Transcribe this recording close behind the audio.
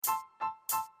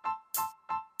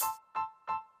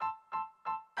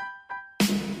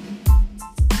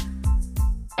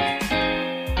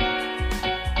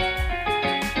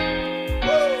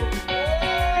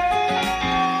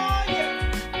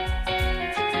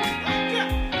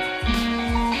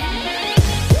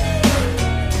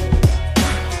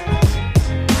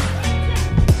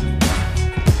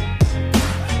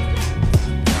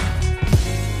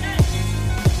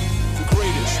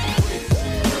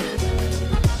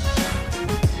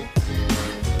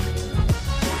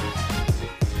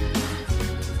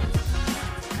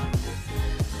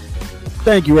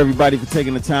Thank you, everybody, for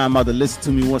taking the time out to listen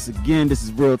to me once again. This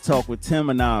is Real Talk with Tim,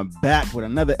 and now I'm back with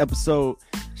another episode.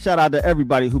 Shout out to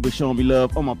everybody who been showing me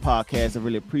love on my podcast. I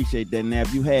really appreciate that. Now,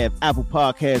 if you have Apple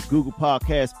Podcasts, Google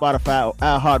Podcasts, Spotify, or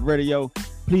iHeartRadio,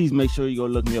 please make sure you go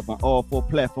look me up on all 4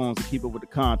 platforms to keep up with the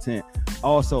content.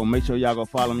 Also, make sure y'all go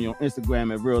follow me on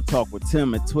Instagram at Real Talk with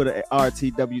Tim and Twitter at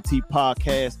RTWT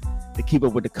Podcast to keep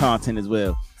up with the content as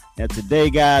well. Now, today,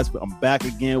 guys, I'm back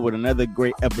again with another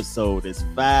great episode. There's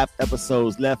 5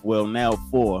 episodes left. Well, now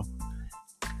 4.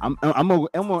 I'm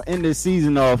gonna end this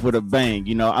season off with a bang.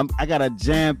 You know, I got a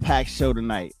jam-packed show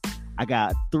tonight. I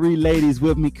got 3 ladies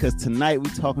with me because tonight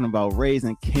we're talking about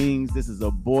raising kings. This is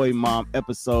a boy mom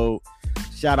episode.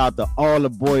 Shout out to all the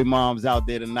boy moms out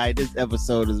there tonight. This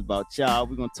episode is about y'all.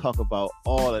 We're gonna talk about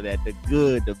all of that, the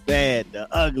good, the bad,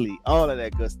 the ugly, all of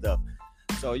that good stuff.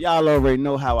 So y'all already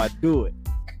know how I do it.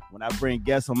 When I bring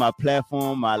guests on my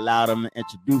platform, I allow them to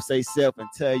introduce themselves and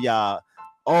tell y'all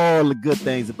all the good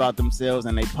things about themselves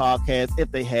and their podcast,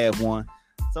 if they have one.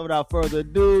 So without further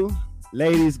ado,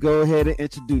 ladies, go ahead and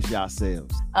introduce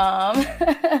yourselves.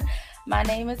 My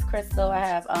name is Crystal. I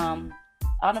have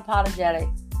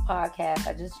Unapologetic Podcast.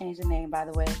 I just changed the name, by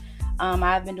the way.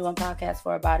 I've been doing podcasts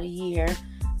for about a year.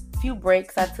 A few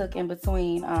breaks I took in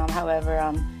between. However,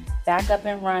 I'm back up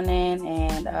and running,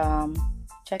 and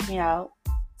check me out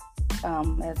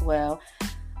as well.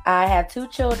 I have 2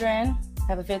 children. I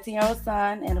have a 15-year-old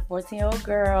son and a 14-year-old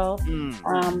girl.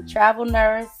 Travel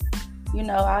nurse, you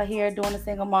know, out here doing the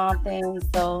single mom thing.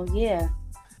 So, yeah.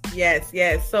 Yes.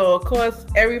 So, of course,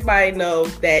 everybody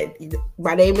knows that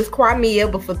my name is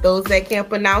Kwamia, but for those that can't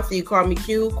pronounce it, you call me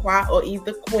Q, Kwa, or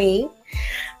either Queen.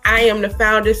 I am the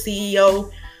founder,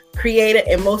 CEO, creator,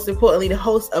 and most importantly, the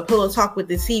host of Pillow Talk with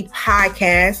the C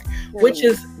podcast, which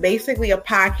is basically a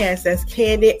podcast that's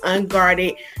candid,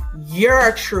 unguarded,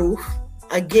 your truth.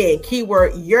 Again,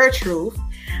 keyword, your truth,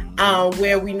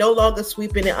 where we no longer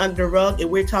sweeping it under the rug, and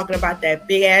we're talking about that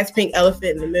big ass pink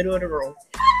elephant in the middle of the room.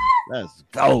 Let's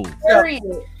go. Let's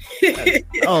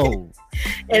go.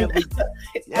 And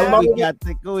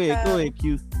go ahead,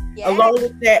 Q. Yeah. Along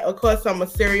with that, of course, I'm a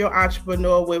serial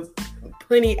entrepreneur with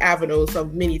plenty avenues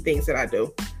of many things that I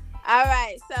do. All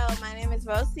right, so my name is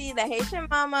Rosie, the Haitian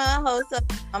mama, host of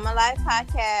Mama Life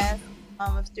podcast,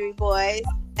 mom of 3 boys,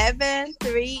 7,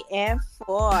 3, and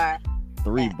 4.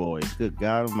 3 boys. Good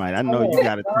God Almighty! I know you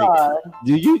got to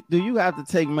take. Do you have to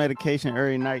take medication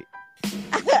every night?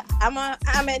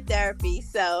 I'm in therapy,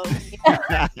 so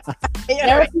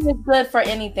therapy is good for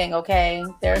anything. Okay,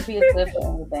 therapy is good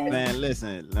for anything. Man,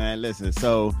 listen.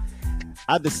 So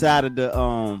I decided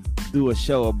to do a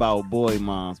show about boy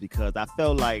moms because I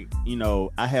felt like, you know,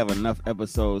 I have enough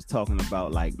episodes talking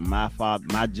about like my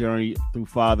journey through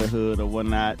fatherhood or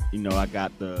whatnot. You know, I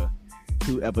got the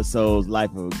 2 episodes,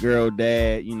 Life of a Girl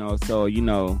Dad, you know, so, you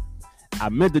know, I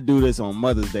meant to do this on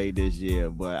Mother's Day this year,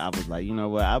 but I was like, you know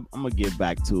what, I'm going to get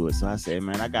back to it. So I said,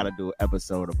 man, I got to do an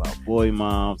episode about boy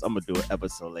moms. I'm going to do an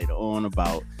episode later on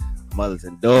about mothers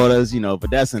and daughters, you know,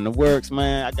 but that's in the works,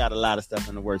 man. I got a lot of stuff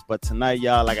in the works. But tonight,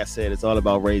 y'all, like I said, it's all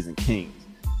about raising kings.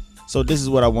 So this is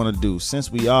what I want to do.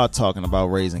 Since we are talking about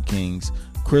raising kings,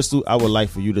 Crystal, I would like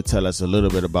for you to tell us a little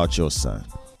bit about your son.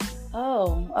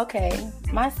 Oh, okay.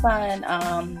 My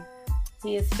son,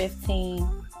 he is 15.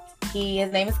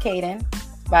 His name is Caden,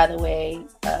 by the way.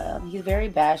 He's very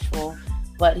bashful,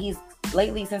 but he's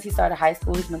lately, since he started high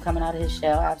school, he's been coming out of his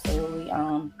shell. Absolutely.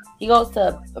 He goes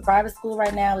to a private school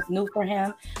right now. It's new for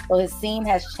him. So his scene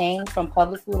has changed from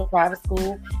public school to private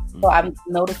school. So I'm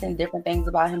noticing different things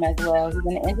about him as well. He's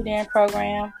in the engineering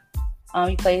program.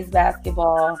 He plays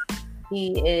basketball.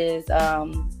 He is,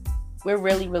 we're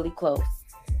really, really close.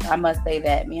 I must say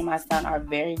that me and my son are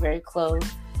very, very close.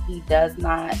 He does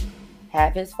not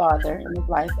have his father in his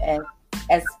life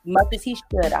as much as he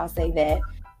should. I'll say that.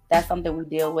 That's something we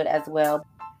deal with as well.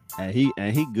 And he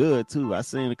good too. I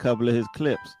seen a couple of his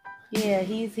clips. Yeah,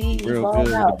 he's real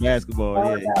good at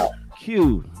basketball. Yeah,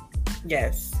 cute.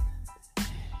 Yes.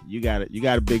 You got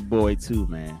a big boy too,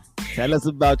 man. Tell us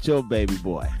about your baby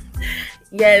boy.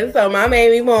 Yeah, so my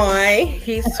baby boy,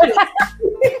 he's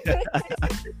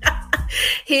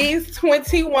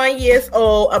 21 years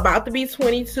old, about to be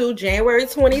 22, January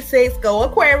 26th. Go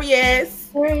Aquarius.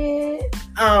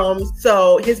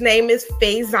 So his name is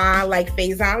Faison, like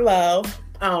Faison Love.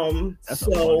 That's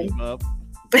so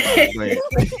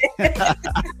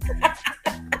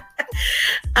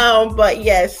but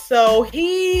yes, so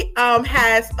he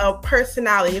has a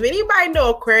personality. If anybody know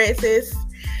Aquarius is,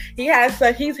 he has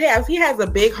a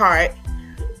big heart,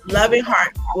 loving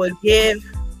heart, would give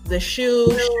the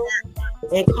shoes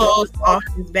and clothes off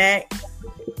his back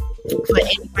for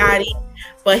anybody.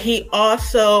 but he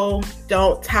also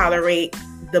don't tolerate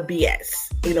the BS,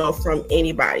 from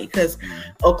anybody. Because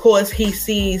of course he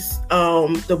sees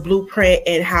the blueprint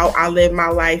and how I live my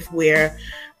life, where,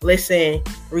 listen,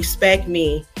 respect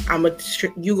me. I'm gonna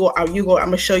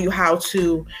show you how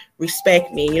to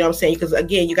respect me. You know what I'm saying? Because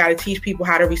again, you got to teach people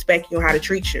how to respect you and how to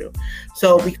treat you.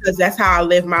 So because that's how I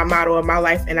live my motto of my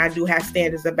life, and I do have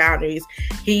standards and boundaries,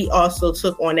 he also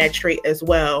took on that trait as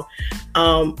well.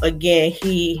 Again,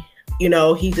 he's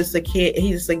just a kid.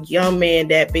 He's just a young man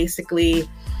that basically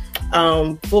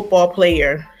football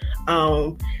player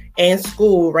and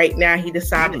school. Right now, he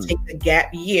decided to take a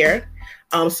gap year.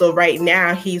 So right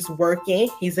now he's working.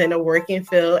 He's in a working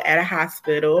field at a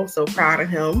hospital. So proud of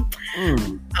him.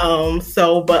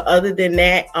 But other than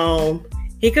that,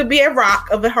 he could be a rock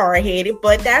of a hard-headed,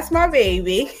 but that's my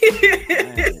baby.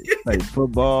 Play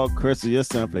football. Crystal, your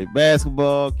son play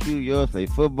basketball. Q, yours play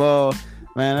football.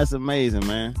 Man, that's amazing,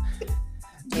 man.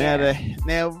 Yeah.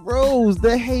 Now Rose,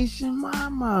 the Haitian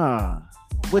mama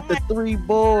with the 3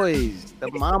 boys,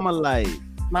 the mama life.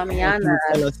 Mamiana.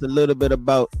 Tell us a little bit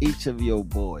about each of your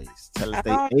boys. Tell us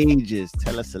their ages.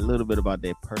 Tell us a little bit about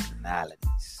their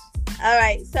personalities. All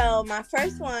right. So my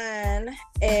first one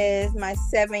is my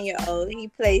 7-year-old. He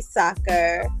plays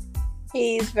soccer.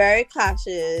 He's very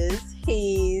cautious.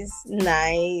 He's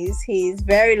nice. He's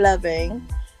very loving.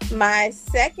 My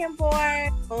second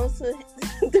born goes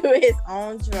through his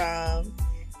own drum.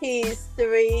 He's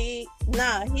 3.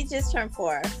 No, he just turned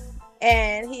 4.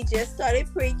 And he just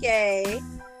started pre-K,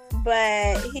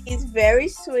 but he's very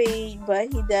sweet,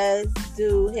 but he does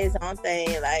do his own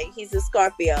thing. Like, he's a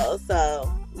Scorpio,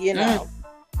 so,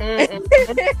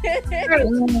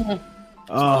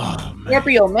 Oh, man.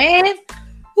 Scorpio, man.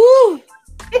 Woo.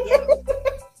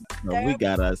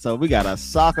 So we got a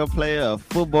soccer player, a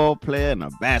football player, and a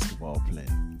basketball player.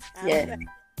 Yeah.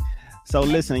 So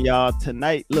listen, y'all,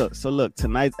 tonight's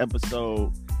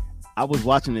episode, I was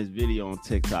watching this video on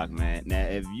TikTok, man. Now,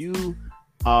 if you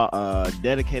are a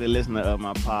dedicated listener of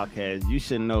my podcast, you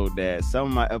should know that some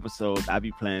of my episodes, I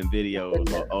be playing videos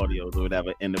or audios or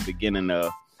whatever in the beginning of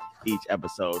each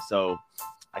episode. So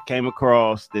I came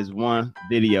across this one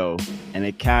video, and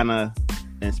it kind of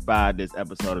inspired this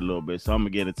episode a little bit. So I'm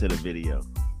going to get into the video.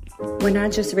 We're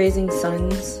not just raising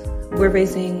sons. We're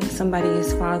raising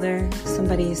somebody's father,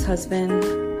 somebody's husband,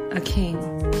 a king.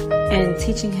 And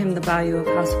teaching him the value of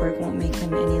housework won't make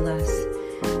him any less.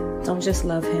 Don't just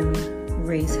love him,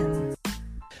 raise him.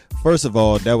 First of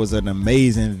all, that was an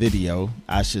amazing video,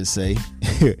 I should say.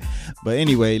 But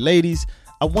anyway, ladies,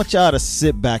 I want y'all to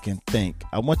sit back and think.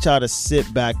 I want y'all to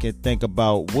sit back and think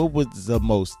about what was the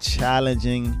most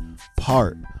challenging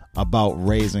part about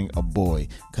raising a boy.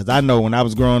 Because I know when I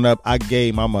was growing up, I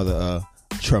gave my mother a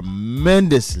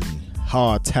tremendously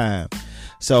hard time.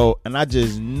 So, and I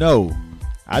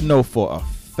know for a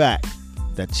fact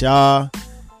that y'all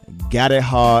got it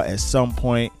hard at some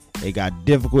point. It got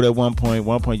difficult at one point.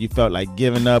 One point you felt like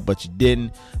giving up, but you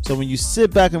didn't. So when you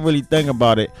sit back and really think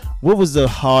about it, what was the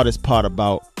hardest part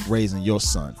about raising your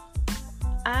son?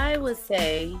 I would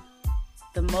say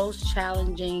the most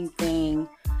challenging thing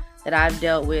that I've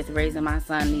dealt with raising my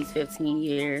son these 15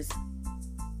 years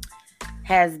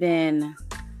has been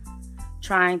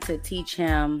trying to teach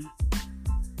him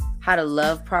how to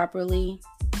love properly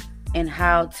and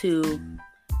how to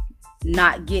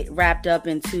not get wrapped up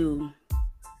into,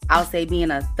 I'll say,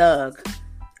 being a thug,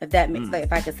 if that makes, like,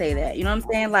 if I could say that, you know what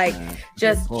I'm saying? Like,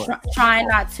 just trying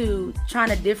to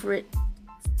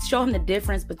show him the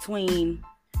difference between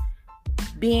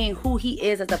being who he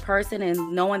is as a person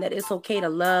and knowing that it's okay to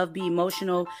love, be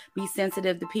emotional, be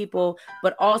sensitive to people,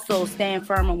 but also stand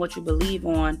firm on what you believe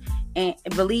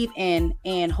in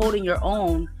and holding your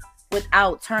own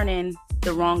without turning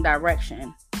the wrong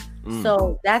direction.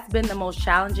 So that's been the most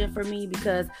challenging for me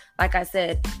because, like I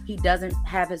said, he doesn't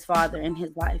have his father in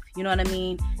his life. You know what I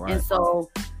mean? Right. And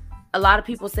so a lot of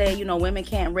people say, women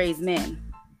can't raise men,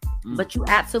 but you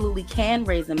absolutely can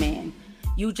raise a man.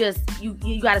 You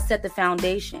got to set the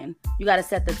foundation. You got to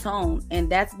set the tone. And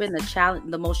that's been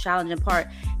the most challenging part.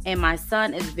 And my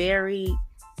son is very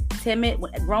timid.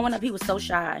 Growing up, he was so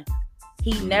shy.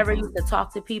 He never used to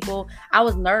talk to people. I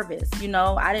was nervous,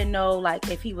 I didn't know like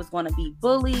if he was going to be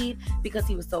bullied because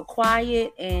he was so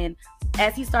quiet. And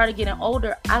as he started getting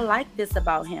older, I like this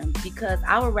about him because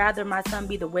I would rather my son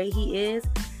be the way he is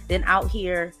than out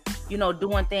here,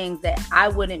 doing things that I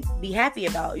wouldn't be happy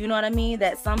about. You know what I mean?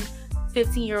 That some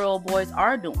 15-year-old boys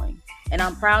are doing. And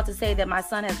I'm proud to say that my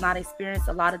son has not experienced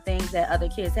a lot of things that other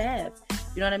kids have.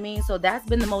 You know what I mean? So that's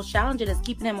been the most challenging, is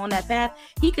keeping him on that path.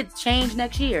 He could change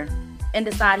next year and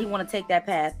decide he want to take that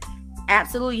path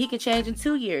absolutely, he could change in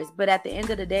 2 years. But at the end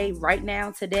of the day, right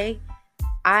now, today,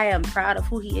 I am proud of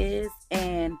who he is,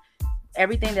 and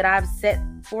everything that I've set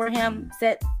in front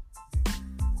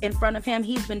of him,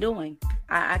 he's been doing.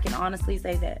 I can honestly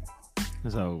say that.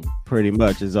 So pretty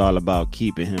much it's all about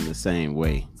keeping him the same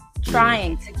way.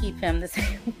 Trying to keep him the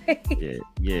same way.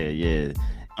 Yeah.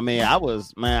 I mean, I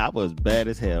was bad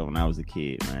as hell when I was a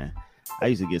kid, man. I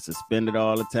used to get suspended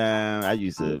all the time. I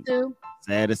used to,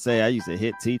 sad to say, I used to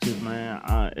hit teachers, man.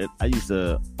 I used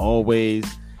to always,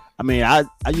 I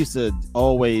used to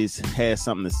always have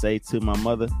something to say to my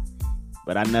mother,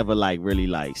 but I never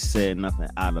really said nothing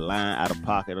out of line, out of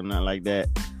pocket or nothing like that.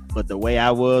 But the way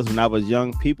I was when I was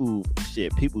young, people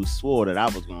swore that I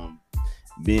was going to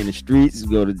be in the streets,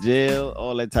 go to jail,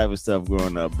 all that type of stuff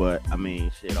growing up. But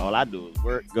all I do is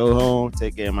work, go home,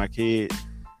 take care of my kids,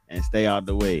 and stay out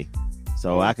the way.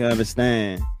 So I can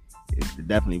understand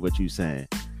definitely what you're saying.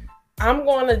 I'm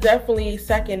going to definitely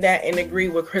second that and agree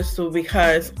with Crystal,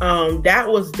 because that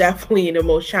was definitely the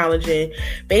most challenging.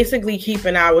 Basically,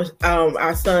 keeping our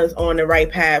sons on the right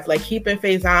path, like keeping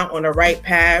Faison on the right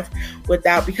path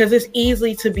because it's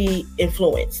easy to be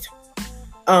influenced.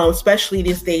 Especially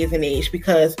this days and age,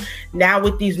 because now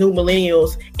with these new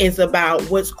millennials, it's about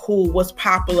what's cool, what's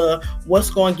popular, what's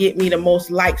going to get me the most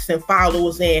likes and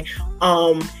followers. And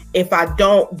if I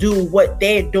don't do what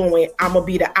they're doing, I'm going to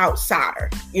be the outsider.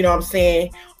 You know what I'm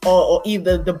saying? Or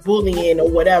either the bullying or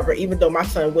whatever, even though my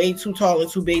son way too tall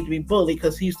and too big to be bullied,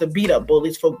 because he used to beat up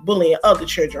bullies for bullying other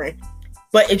children.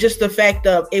 But it's just the fact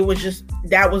of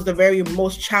that was the very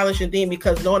most challenging thing,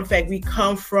 because knowing the fact we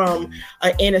come from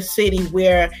an inner city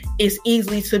where it's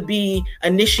easily to be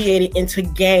initiated into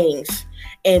gangs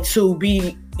and to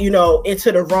be,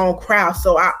 into the wrong crowd.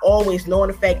 So I always,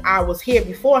 knowing the fact I was here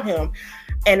before him,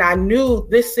 and I knew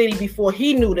this city before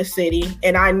he knew the city,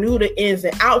 and I knew the ins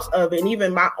and outs of it, and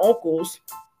even my uncles.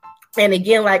 And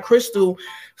again, like Crystal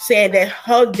said, that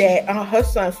her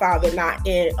son's father not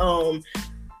in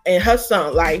her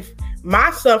son life, my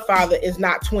son father is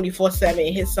not 24/7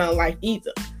 in his son life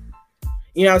either.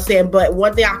 You know what I'm saying? But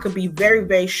one thing I could be very,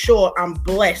 very sure, I'm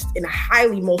blessed and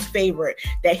highly most favored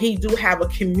that he do have a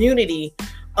community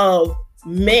of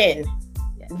men,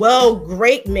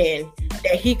 great men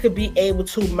that he could be able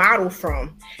to model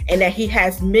from, and that he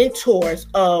has mentors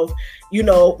of,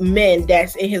 men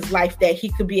that's in his life that he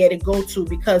could be able to go to.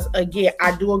 Because again,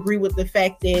 I do agree with the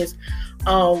fact is,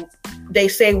 they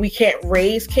say we can't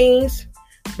raise kings,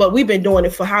 but we've been doing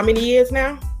it for how many years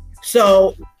now?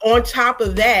 So on top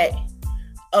of that,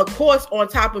 of course, on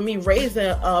top of me raising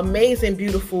an amazing,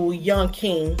 beautiful young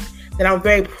king that I'm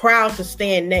very proud to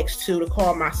stand next to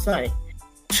call my son,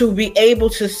 to be able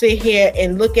to sit here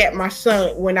and look at my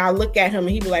son, when I look at him and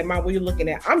he be like, Mom, what are you looking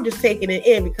at? I'm just taking it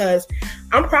in because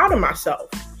I'm proud of myself.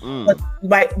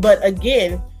 But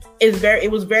again,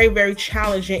 it was very, very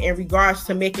challenging in regards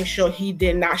to making sure he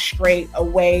did not stray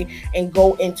away and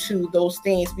go into those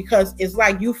things, because it's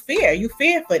like you fear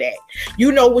for that.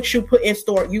 You know what you put in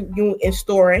store, you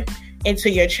storing into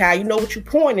your child. You know what you're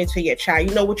pouring into your child.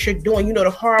 You know what you're doing. You know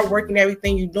the hard work and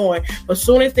everything you're doing. But as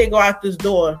soon as they go out this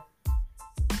door,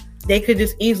 they could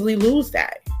just easily lose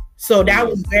that. So that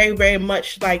was very, very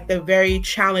much like the very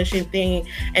challenging thing.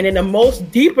 And then the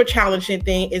most deeper challenging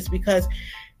thing is because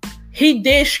he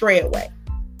did stray away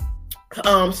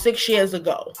 6 years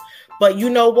ago. But you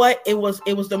know what? It was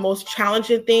the most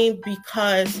challenging thing,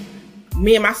 because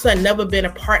me and my son never been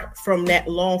apart from that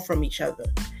long from each other.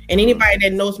 And anybody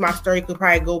that knows my story could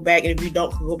probably go back, and if you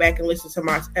don't, could go back and listen to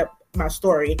my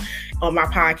story on my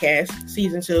podcast,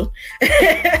 season 2.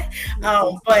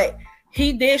 But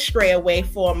he did stray away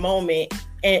for a moment.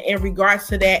 And in regards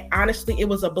to that, honestly, it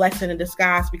was a blessing in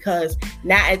disguise, because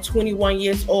now at 21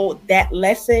 years old, that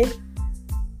lesson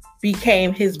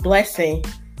became his blessing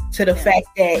to the fact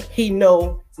that he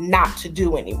know not to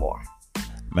do anymore.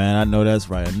 Man, I know that's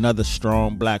right. Another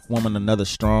strong black woman, another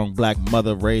strong black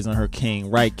mother raising her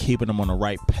king right, keeping him on the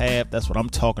right path. That's what I'm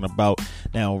talking about.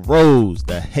 Now, Rose,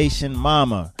 the Haitian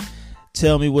mama,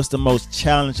 tell me what's the most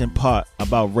challenging part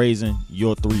about raising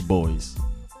your 3 boys?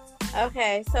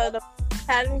 Okay, so the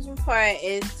challenging part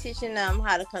is teaching them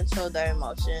how to control their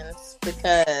emotions,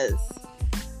 because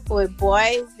with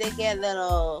boys, they get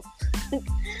little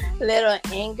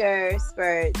anger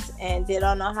spurts and they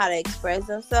don't know how to express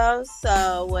themselves.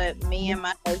 So what me and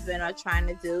my husband are trying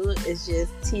to do is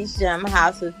just teach them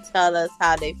how to tell us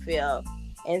how they feel,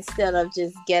 instead of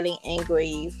just getting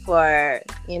angry for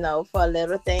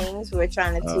little things. We're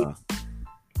trying to teach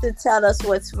to tell us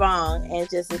what's wrong and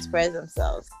just express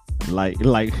themselves. Like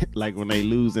when they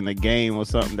lose in a game or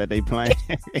something that they playing.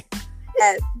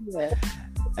 Yes.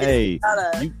 Hey,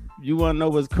 You want to know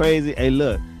what's crazy? Hey,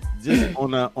 look. Just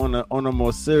on a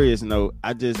more serious note,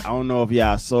 I don't know if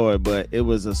y'all saw it, but it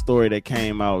was a story that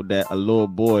came out that a little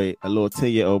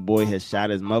 10-year-old boy had shot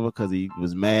his mother because he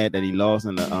was mad that he lost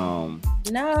in the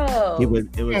No. It was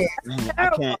I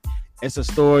can't. It's a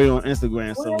story on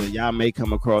Instagram, so y'all may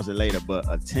come across it later. But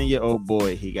a 10-year-old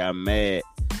boy, he got mad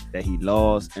that he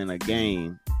lost in a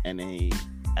game, and then he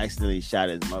accidentally shot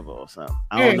his mother or something.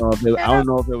 I don't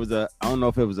know if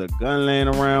it was a gun laying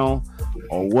around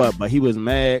or what, but he was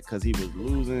mad because he was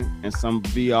losing in some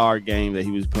VR game that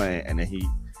he was playing, and then he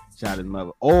shot his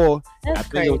mother. Or I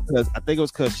think it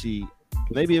was because she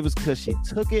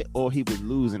took it, or he was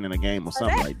losing in a game or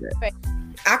something like that.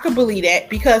 I could believe that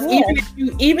because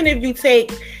even if you take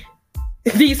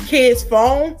these kids'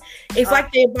 phone, it's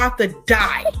like they're about to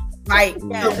die. Like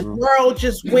the world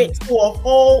just went to a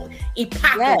whole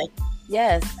apocalypse.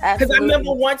 Yes, because I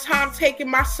remember one time taking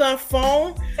my son's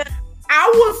phone,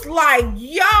 I was like,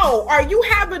 "Yo, are you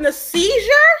having a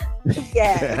seizure?"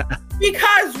 Yeah.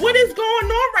 Because what is going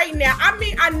on right now? I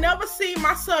mean, I never seen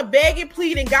my son beg and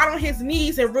plead and got on his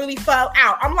knees and really fell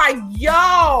out. I'm like,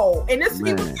 "Yo," and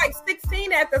he was like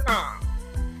 16 at the time.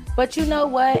 But you know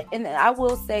what? And I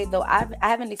will say though, I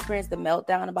haven't experienced the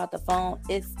meltdown about the phone.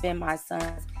 It's been my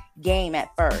son's game at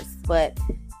first, but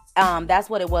that's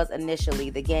what it was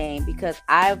initially, the game, because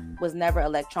I was never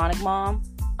electronic mom,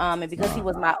 and because he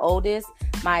was my oldest,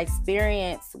 my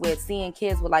experience with seeing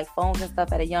kids with like phones and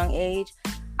stuff at a young age,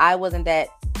 I wasn't that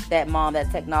mom, that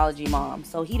technology mom.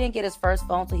 So he didn't get his first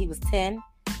phone till he was 10.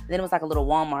 Then it was like a little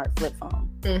Walmart flip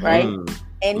phone, right?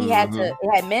 And he it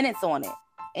had minutes on it,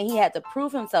 and he had to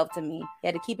prove himself to me. He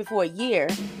had to keep it for a year.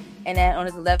 And then on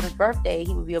his 11th birthday,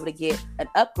 he would be able to get an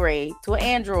upgrade to an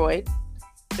Android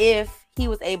if he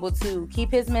was able to keep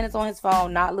his minutes on his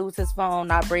phone, not lose his phone,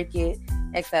 not break it,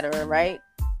 etc. Right?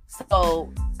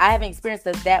 So I haven't experienced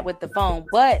that with the phone,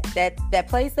 but that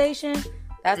PlayStation,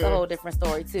 that's a whole different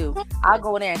story too. I'll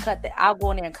go in there and cut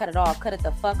it off. Cut it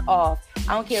the fuck off.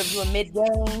 I don't care if you're in mid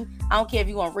game. I don't care if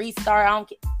you're gonna restart.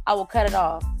 I will cut it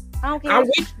off. I don't care.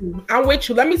 I'm with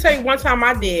you. Let me tell you one time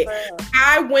I did.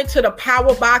 I went to the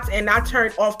power box and I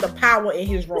turned off the power in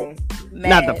his room.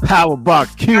 Not the power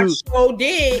box, Q. I sure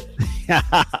did.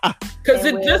 Because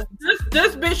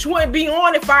this bitch wouldn't be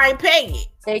on if I ain't paying it.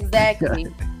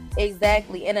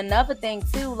 Exactly. And another thing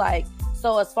too, like,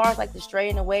 so as far as like the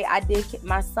straying away,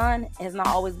 my son has not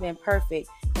always been perfect.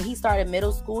 When he started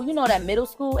middle school, you know that middle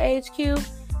school age, Q?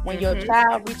 When your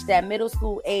child reached that middle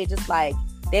school age, it's like,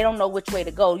 they don't know which way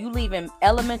to go. You leaving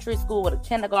elementary school with the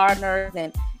kindergartners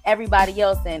and everybody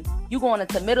else, and you going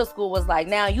into middle school was like,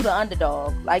 now you the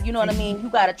underdog. Like, you know what I mean? You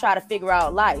got to try to figure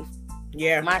out life.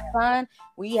 Yeah. My son,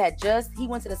 he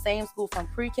went to the same school from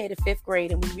pre-K to 5th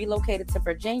grade, and we relocated to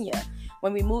Virginia.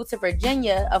 When we moved to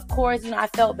Virginia, of course, I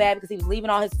felt bad because he was leaving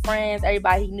all his friends.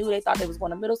 Everybody he knew, they thought they was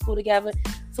going to middle school together,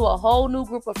 to a whole new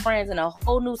group of friends in a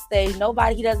whole new state.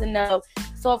 Nobody he doesn't know.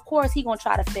 So, of course, he going to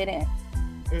try to fit in.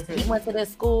 He went to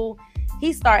this school.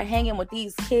 He started hanging with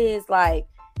these kids. Like,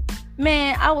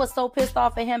 man, I was so pissed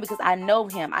off at him because I know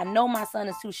him. I know my son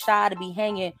is too shy to be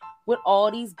hanging with all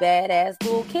these badass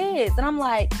little kids. And I'm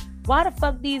like, why the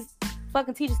fuck these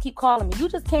fucking teachers keep calling me? You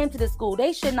just came to this school.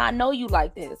 They should not know you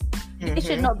like this. They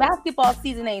should know basketball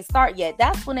season ain't start yet.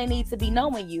 That's when they need to be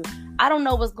knowing you. I don't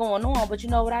know what's going on, but you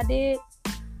know what I did?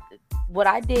 What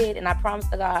I did, and I promise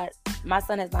to God, my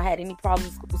son has not had any problems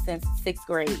in school since 6th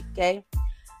grade, okay?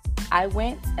 I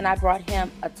went and I brought him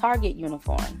a Target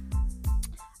uniform.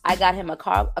 I got him a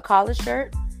collar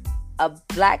shirt, a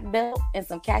black belt, and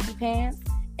some khaki pants,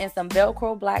 and some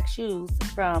Velcro black shoes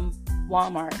from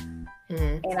Walmart.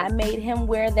 And I made him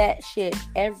wear that shit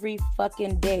every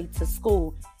fucking day to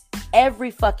school.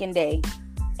 Every fucking day.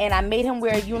 And I made him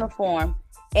wear a uniform.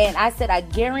 And I said, I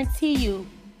guarantee you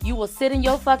will sit in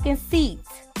your fucking seat.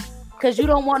 Because you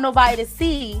don't want nobody to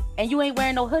see, and you ain't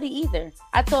wearing no hoodie either.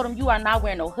 I told him, you are not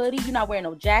wearing no hoodie, you're not wearing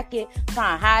no jacket,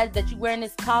 trying to hide that you wearing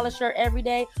this collar shirt every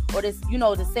day, or this,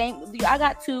 the same. I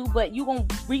got two, but you gonna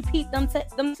repeat them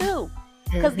too.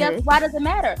 Because guess why does it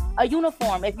matter? A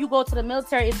uniform. If you go to the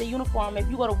military, it's a uniform. If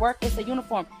you go to work, it's a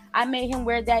uniform. I made him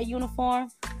wear that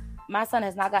uniform. My son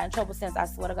has not gotten in trouble since. I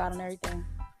swear to God on everything.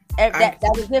 That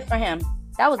was it for him.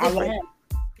 That was it for him.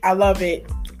 I love it.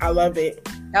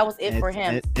 That was it for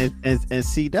him. And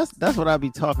see, that's what I be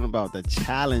talking about. The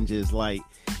challenges, like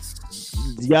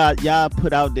y'all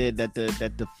put out there that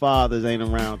the fathers ain't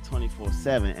around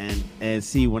 24/7. And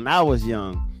see, when I was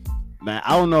young, man,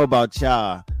 I don't know about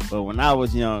y'all, but when I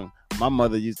was young, my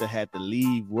mother used to have to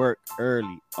leave work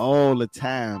early all the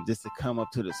time just to come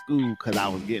up to the school because I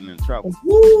was getting in trouble.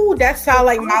 Woo, that sounds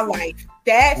like my life.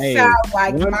 That sounds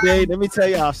like one day. Let me tell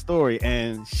y'all a story,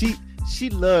 and she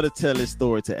loved to tell this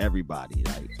story to everybody.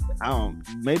 Like, I don't,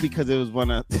 maybe because it was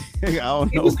one of I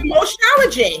don't know. It was the most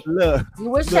challenging. It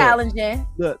was challenging.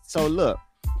 Look.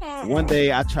 One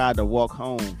day I tried to walk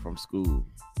home from school.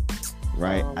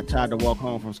 Right, I tried to walk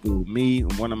home from school. Me,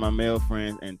 one of my male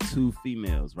friends, and 2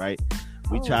 females. Right,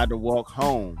 we tried to walk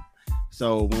home.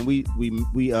 So when we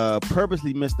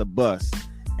purposely missed the bus,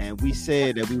 and we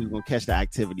said that we was gonna catch the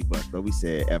activity bus, but we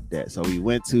said F that. So we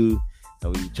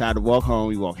tried to walk home.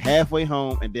 We walked halfway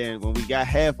home, and then when we got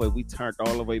halfway, we turned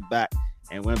all the way back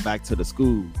and went back to the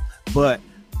school. But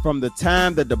from the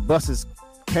time that the buses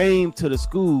came to the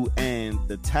school and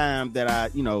the time that I,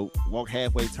 walked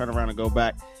halfway, turn around and go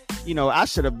back, I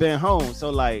should have been home. So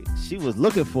like, she was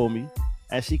looking for me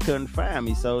and she couldn't find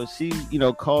me. So she,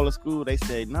 called the school. They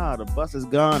said, nah, the bus is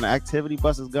gone. The activity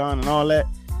bus is gone and all that.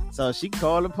 So she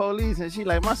called the police and she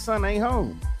like, my son ain't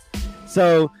home.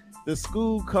 So the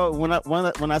school called, when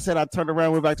I said I turned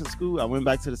around, went back to school, I went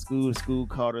back to the school. The school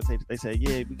called her. They said,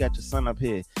 yeah, we got your son up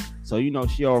here. So,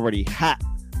 she already hot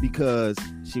because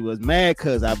she was mad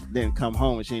because I didn't come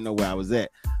home and she didn't know where I was at.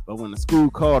 But when the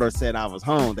school called her, said I was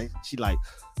home, she like,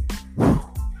 all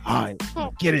right,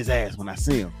 get his ass when I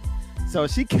see him. So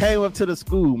she came up to the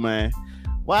school, man.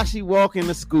 While she walk in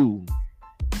the school,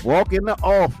 walk in the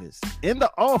office. In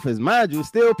the office, mind you,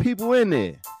 still people in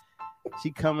there.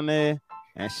 She coming there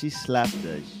and she slapped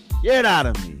the shit out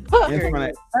of me in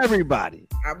front of everybody.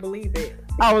 I believe it.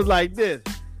 I was like this.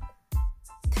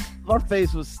 My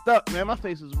face was stuck, man. My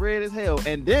face was red as hell.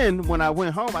 And then when I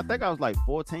went home, I think I was like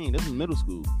 14. This was middle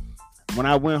school. When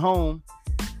I went home,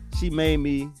 she made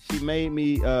me,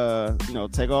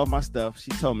 take off my stuff.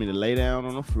 She told me to lay down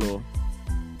on the floor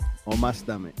on my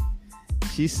stomach.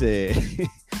 She said,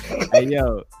 hey,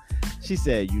 yo, she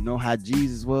said, you know how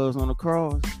Jesus was on the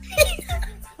cross?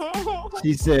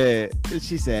 She said,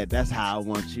 that's how I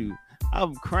want you.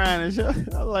 I'm crying and shit.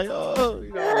 I'm like,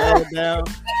 lay down.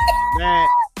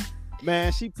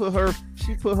 Man, she put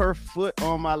her foot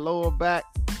on my lower back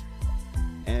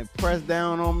and pressed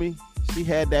down on me. She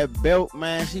had that belt,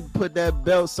 man. She put that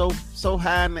belt so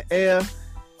high in the air.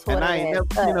 And I ain't never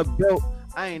seen a belt.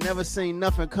 I ain't never seen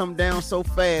nothing come down so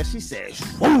fast. She said,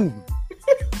 boom.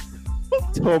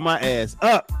 Tore my ass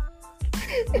up.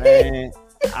 Man,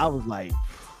 I was like,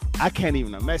 I can't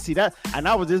even imagine. See that? And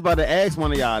I was just about to ask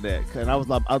one of y'all that. Cause I was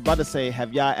about to say,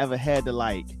 have y'all ever had to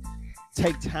like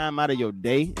take time out of your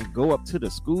day and go up to the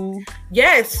school?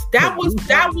 Yes, that was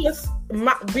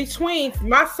between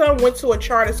my son went to a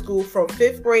charter school from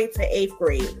 5th grade to 8th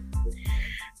grade.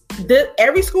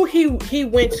 Every school he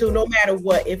went to, no matter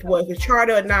what, if it was a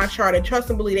charter or non-charter, trust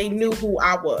and believe, they knew who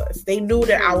I was. They knew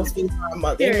that I was his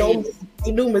mother.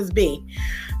 They knew Miss B.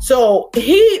 So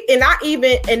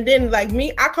and then like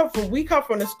me, we come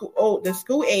from the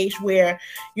school age where,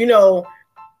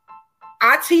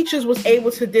 our teachers was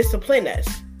able to discipline us.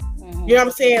 Mm-hmm. You know what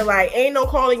I'm saying? Like, ain't no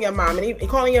calling your mom. And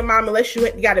calling your mom unless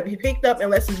you got to be picked up,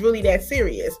 unless it's really that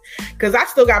serious. Because I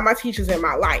still got my teachers in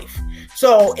my life.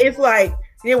 So it's like,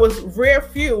 there was rare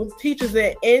few teachers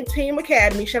in Team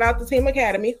Academy. Shout out to Team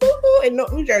Academy in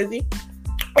New Jersey.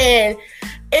 And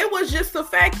it was just the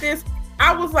fact is,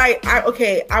 I was like,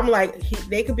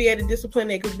 they could be at a discipline.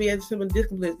 They could be at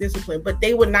a discipline. But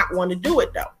they would not want to do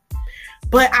it, though.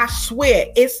 But I swear,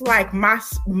 it's like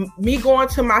me going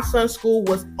to my son's school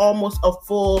was almost a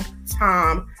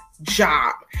full-time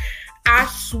job. I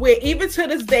swear, even to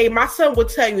this day, my son would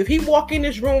tell you, if he walk in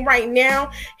this room right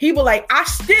now, he would like, I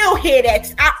still hear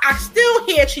that. I still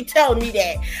hear she telling me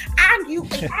that. I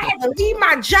had to leave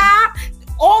my job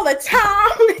all the time.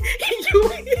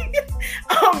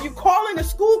 You calling the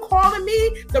school, calling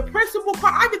me, the principal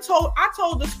call. I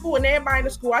told the school and everybody in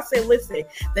the school, I said, listen,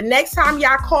 the next time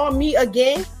y'all call me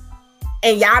again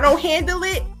and y'all don't handle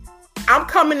it, I'm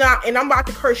coming out and I'm about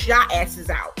to curse y'all asses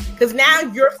out. Because now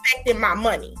you're affecting my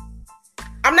money.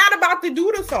 I'm not about to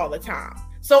do this all the time.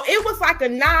 So it was like a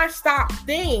non-stop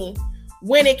thing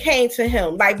when it came to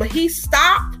him. Like, but he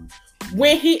stopped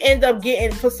when he ended up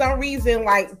getting, for some reason,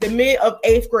 like the mid of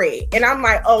 8th grade. And I'm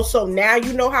like, oh, so now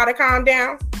you know how to calm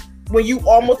down when you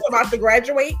almost about to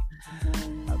graduate?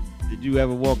 Did you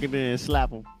ever walk in there and slap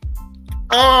him?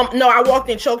 No, I walked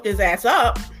and choked his ass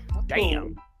up.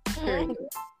 Damn. Period.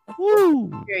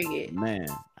 Woo. Period. Man,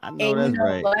 I know that's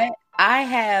right. What? I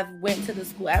have went to the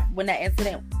school when that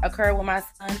incident occurred with my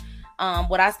son.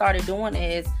 What I started doing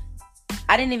is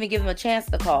I didn't even give him a chance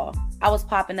to call. I was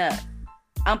popping up.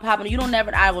 I'm popping.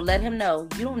 I will let him know.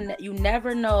 You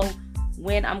never know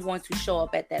when I'm going to show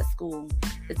up at that school.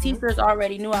 The teachers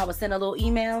already knew I would send a little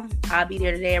email. I'll be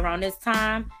there today around this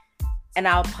time, and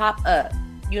I'll pop up.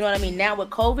 You know what I mean? Now with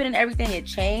COVID and everything, it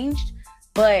changed,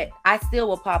 but I still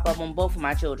will pop up on both of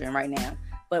my children right now.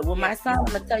 But with my son, I'm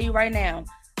gonna tell you right now,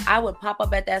 I would pop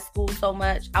up at that school so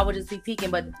much, I would just be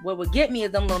peeking. But what would get me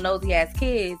is them little nosy ass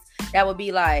kids that would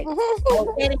be like,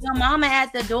 "Oh, your mama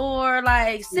at the door,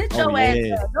 like sit your ass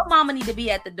up. Your mama need to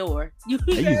be at the door."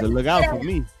 They used to look out for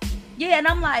me. Yeah, and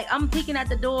I'm peeking at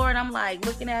the door, and I'm like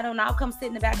looking at them. And I'll come sit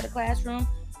in the back of the classroom.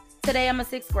 Today, I'm a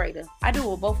 6th grader. I do it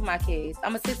with both of my kids.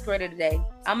 I'm a 6th grader today.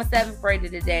 I'm a 7th grader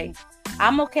today.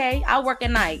 I'm okay. I work at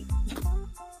night.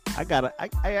 I got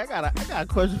a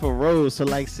question for Rose. So,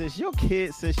 like, since your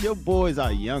boys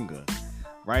are younger,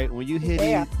 right? When you hear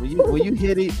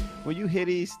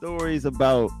these stories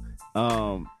about,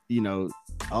 you know,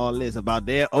 all this about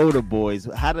their older boys,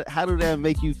 how do that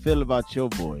make you feel about your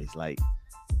boys? Like,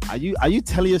 are you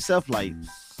telling yourself like,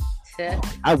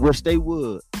 I wish they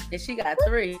would? And she got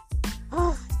 3.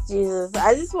 Oh, Jesus.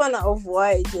 I just want to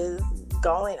avoid just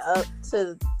going up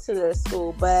to their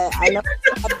school. But I know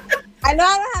I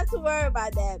don't have to worry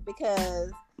about that,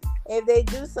 because if they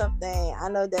do something, I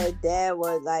know their dad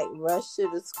would like rush to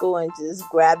the school and just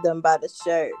grab them by the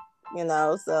shirt, you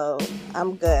know, so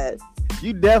I'm good.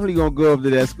 You definitely gonna go up to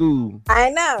that school. I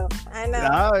know.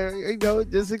 You know,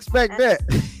 just expect that.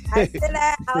 I said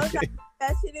that. I was like,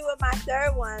 especially with my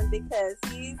 3rd one, because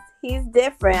he's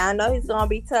different. I know he's gonna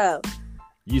be tough.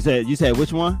 You said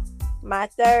which one? My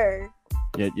 3rd.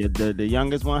 Yeah, the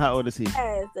youngest one. How old is he?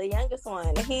 Yes, the youngest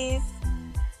one. He's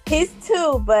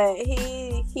 2, but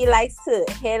he likes to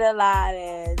hit a lot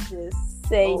and just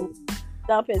say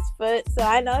stomp his foot. So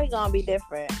I know he's gonna be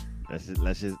different.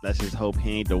 Let's just hope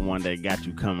he ain't the one that got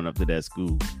you coming up to that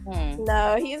school.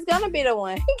 No, he's gonna be the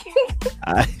one.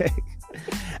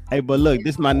 Hey, but look,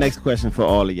 this is my next question for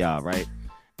all of y'all, right?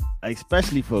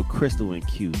 Especially for Crystal and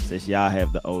Q, since y'all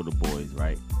have the older boys,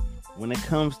 right? When it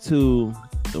comes to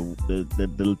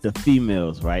the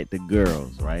females, right? The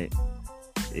girls, right?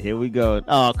 Here we go.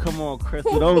 Oh, come on,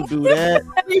 Crystal, don't do that.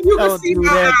 Don't do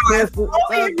that, Crystal.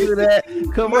 Don't do that.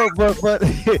 Come on,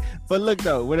 but look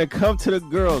though, when it comes to the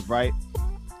girls, right?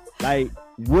 Like,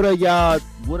 what are y'all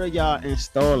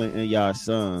installing in y'all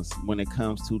sons when it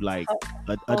comes to like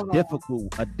a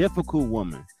difficult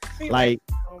woman? Like,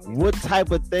 what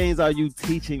type of things are you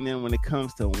teaching them when it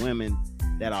comes to women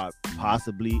that are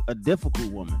possibly a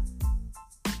difficult woman?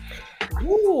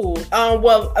 Ooh.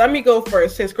 Well, let me go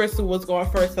first, since Crystal was going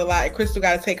first a lot. Crystal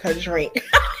got to take her drink.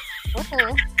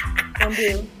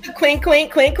 Clink,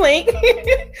 clink, clink, clink.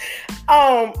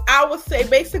 I would say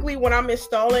basically when I'm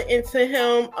installing into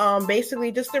him,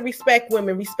 basically just to respect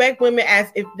women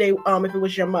as if they, if it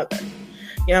was your mother.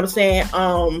 You know what I'm saying?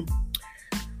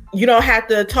 You don't have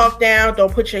to talk down.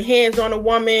 Don't put your hands on a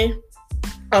woman.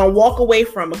 Walk away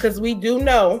from her, because we do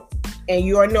know. And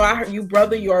you already know,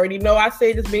 you already know I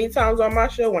say this many times on my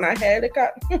show when I had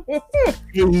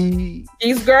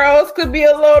these girls could be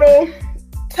a little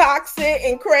toxic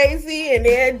and crazy, and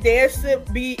they'll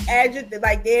be agitated,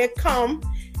 like they'll come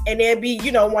and they'll be,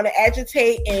 you know, want to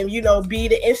agitate and, you know, be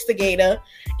the instigator,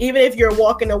 even if you're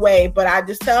walking away. But I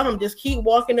just tell him, just keep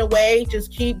walking away,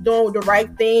 just keep doing the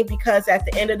right thing, because at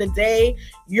the end of the day,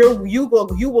 you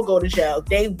will go to jail.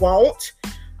 They won't.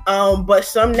 But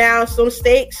some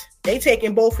states, they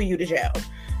taking both of you to jail.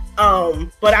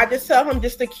 But I just tell him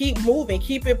just to keep moving,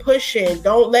 keep it pushing.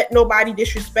 Don't let nobody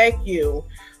disrespect you.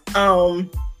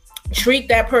 Treat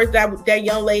that person, that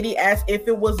young lady, as if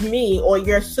it was me or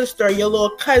your sister, or your little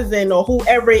cousin, or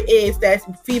whoever it is that's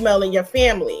female in your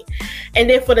family. And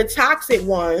then for the toxic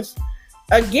ones,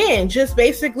 again, just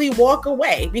basically walk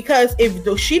away, because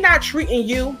if she not treating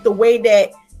you the way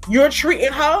that you're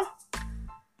treating her,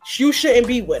 you shouldn't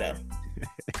be with her.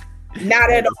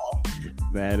 Not at all.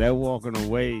 Man, that walking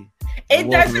away. It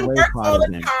doesn't work all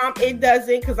the time. It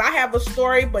doesn't, because I have a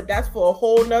story, but that's for a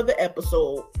whole nother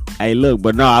episode. Hey, look,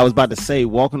 but no, I was about to say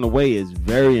walking away is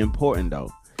very important,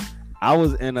 though. I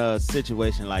was in a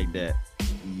situation like that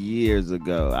years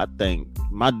ago. I think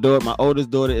my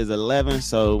oldest daughter is 11,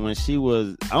 so when she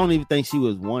was, I don't even think she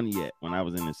was 1 yet when I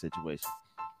was in this situation.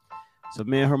 So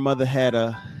me and her mother had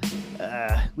a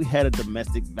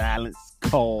domestic violence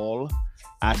call,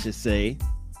 I should say.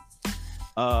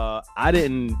 I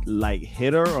didn't like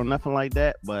hit her or nothing like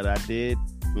that, but I did,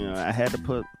 you know, I had to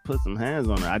put some hands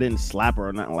on her. I didn't slap her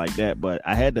or nothing like that, but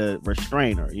I had to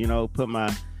restrain her, you know, put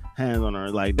my hands on her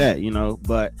like that, you know.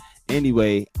 But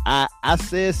anyway, I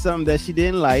said something that she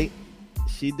didn't like.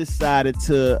 She decided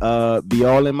to be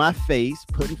all in my face,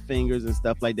 putting fingers and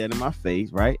stuff like that in my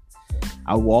face, right?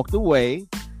 I walked away,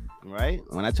 right?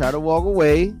 When I tried to walk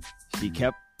away, she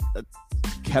kept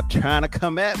trying to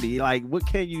come at me. Like, what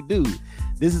can you do?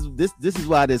 This is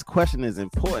why this question is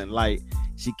important. Like,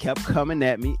 she kept coming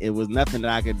at me. It was nothing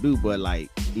that I could do but like,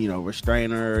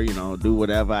 restrain her, do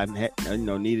whatever I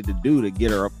needed to do to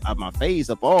get her up out my face,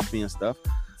 up off me and stuff.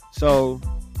 So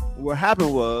what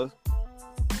happened was,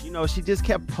 she just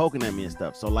kept poking at me and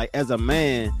stuff. So like as a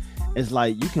man, it's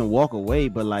like you can walk away,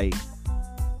 but like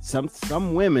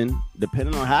some women,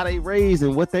 depending on how they raised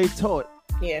and what they taught,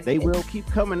 they will keep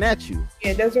coming at you.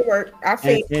 It doesn't work. I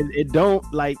think, and it don't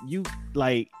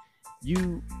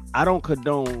I don't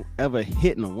condone ever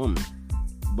hitting a woman,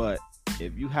 but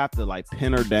if you have to like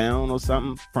pin her down or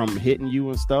something from hitting you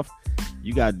and stuff,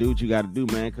 you gotta do what you gotta do,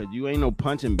 man, because you ain't no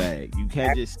punching bag. You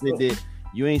can't just sit there.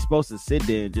 You ain't supposed to sit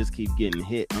there and just keep getting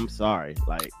hit. I'm sorry.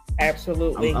 Like,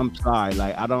 absolutely. I'm sorry.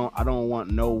 Like, I don't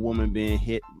want no woman being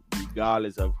hit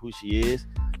regardless of who she is.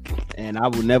 And I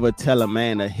would never tell a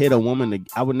man to hit a woman.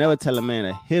 I would never tell a man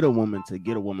to hit a woman to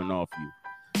get a woman off you.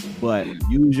 But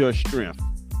use your strength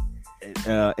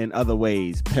in other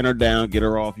ways. Pin her down, get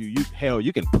her off you.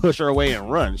 You can push her away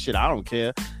and run. Shit, I don't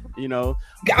care.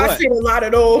 I've seen a lot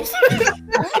of those.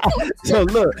 So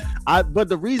look, but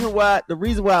the reason why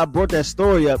I brought that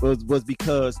story up was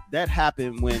because that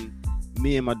happened when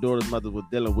me and my daughter's mother were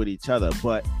dealing with each other.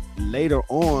 But later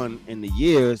on in the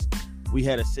years, we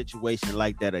had a situation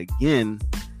like that again.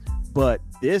 But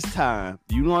this time,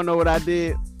 you want to know what I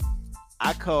did?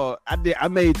 I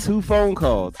made 2 phone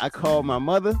calls. I called my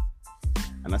mother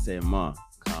and I said, "Mom,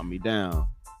 calm me down,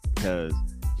 because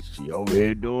she over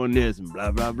here doing this and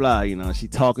blah blah blah." She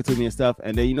talking to me and stuff.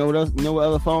 And then you know what else? You know what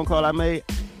other phone call I made?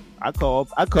 I called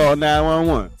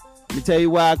 911. Let me tell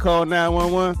you why I called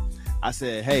 911. I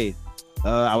said, "Hey,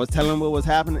 I was telling them what was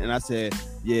happening, and I said,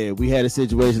 yeah, we had a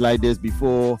situation like this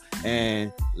before,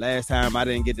 and last time I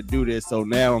didn't get to do this, so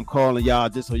now I'm calling y'all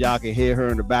just so y'all can hear her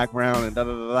in the background and da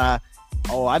da da da.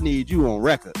 Oh, I need you on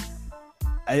record."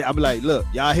 I'll be like, "Look,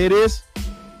 y'all hear this?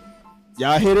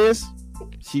 Y'all hear this?"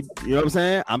 She, you know what I'm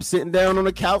saying? I'm sitting down on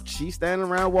the couch. She's standing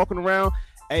around, walking around.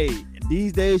 Hey,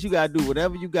 these days you gotta do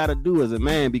whatever you gotta do as a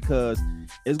man, because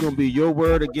it's gonna be your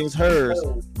word against hers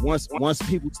once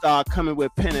people start coming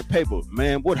with pen and paper.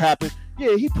 Man, what happened?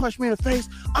 Yeah, he punched me in the face.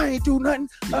 I ain't do nothing.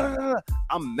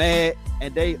 I'm mad,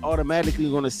 and they automatically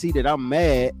gonna see that I'm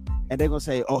mad, and they're gonna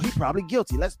say, "Oh, he probably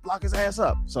guilty. Let's lock his ass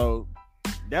up." So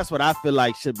that's what I feel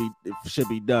like should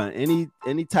be done.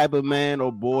 Any type of man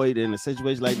or boy in a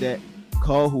situation like that,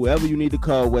 call whoever you need to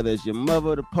call, whether it's your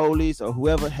mother, the police, or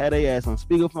whoever. Had their ass on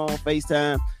speakerphone,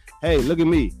 FaceTime. Hey, look at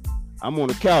me. I'm on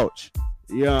the couch.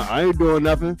 Yeah, I ain't doing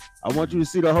nothing. I want you to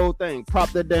see the whole thing.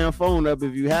 Prop that damn phone up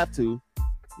if you have to.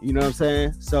 You know what I'm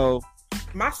saying? So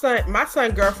my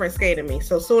son girlfriend scared of me.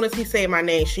 So as soon as he say my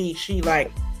name, she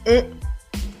like.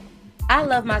 I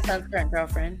love my son's current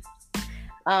girlfriend.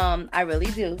 I really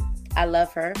do. I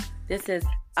love her. This is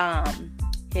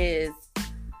his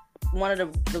one of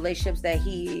the relationships that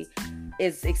he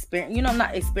is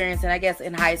not experiencing, I guess,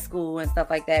 in high school and stuff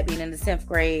like that, being in the 10th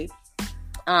grade.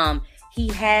 He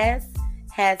has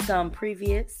had some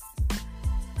previous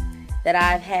that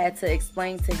I've had to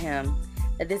explain to him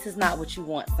that this is not what you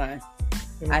want, son.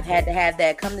 Mm-hmm. I've had to have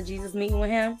that come to Jesus meeting with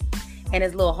him, and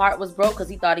his little heart was broke because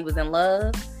he thought he was in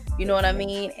love. You know what I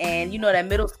mean? And that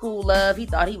middle school love, he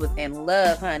thought he was in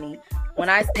love, honey. When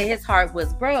I say his heart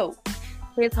was broke,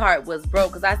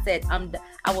 because I said,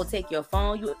 I will take your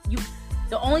phone. You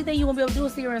the only thing you won't be able to do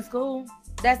is see her in school.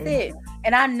 That's it.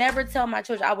 And I never tell my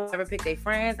children, I will never pick their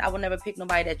friends. I will never pick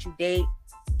nobody that you date.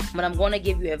 But I'm going to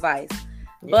give you advice.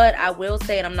 Yeah. But I will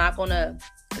say, and I'm not going to,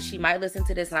 she might listen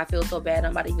to this and I feel so bad,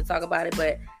 I'm about to even talk about it.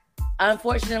 But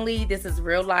unfortunately, this is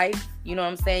real life. You know what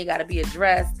I'm saying? You got to be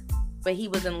addressed. But he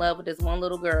was in love with this one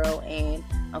little girl. And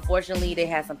unfortunately, they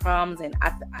had some problems. And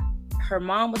her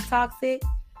mom was toxic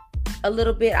a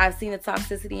little bit. I've seen the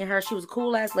toxicity in her. She was a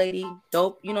cool ass lady,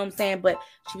 dope, you know what I'm saying? But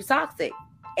she was toxic.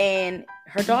 And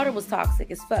her daughter was toxic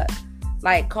as fuck.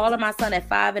 Like calling my son at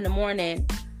 5 a.m. in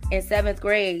 7th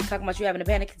grade, talking about you having a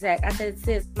panic attack. I said,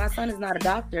 "Sis, my son is not a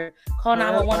doctor. Call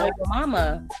 911 with your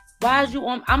mama. Why is you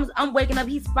on? I'm waking up.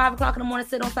 He's 5 o'clock in the morning,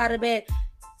 sitting on the side of the bed.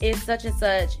 It's such and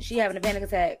such. She having a panic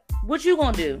attack. What you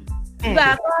gonna do? You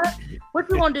got what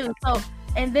you gonna do?" So,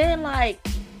 and then like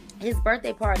his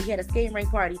birthday party, he had a skating rink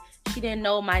party. She didn't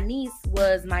know my niece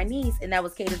was my niece, and that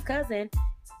was Caden's cousin.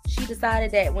 She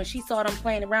decided that when she saw them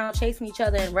playing around, chasing each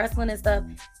other and wrestling and stuff,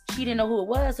 she didn't know who it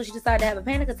was, so she decided to have a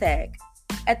panic attack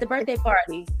at the birthday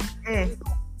party.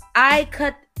 I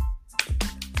cut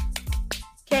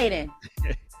Caden.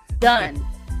 Done.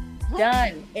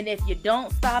 And if you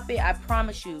don't stop it, I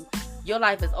promise you, your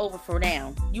life is over for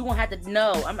now. You won't have to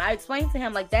know. I explained to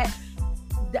him like that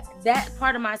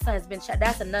part of my son has been,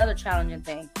 that's another challenging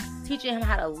thing. Teaching him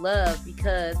how to love,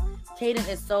 because Caden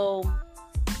is so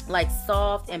like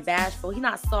soft and bashful. He's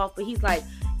not soft, but he's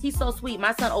so sweet.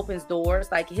 My son opens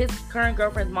doors. Like his current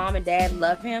girlfriend's mom and dad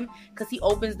love him because he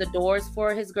opens the doors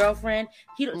for his girlfriend.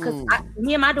 Because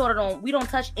me and my daughter don't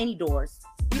touch any doors.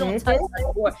 We don't touch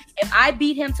the door. If I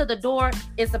beat him to the door,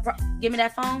 it's give me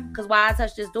that phone. Because why I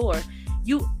touch this door?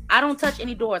 I don't touch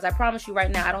any doors. I promise you right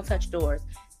now, I don't touch doors.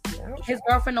 His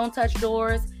girlfriend don't touch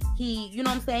doors. You know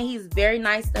what I'm saying? He's very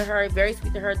nice to her, very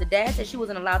sweet to her. The dad said she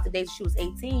wasn't allowed to date till she was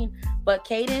 18. But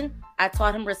Caden, I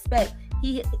taught him respect.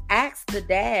 He asked the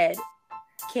dad,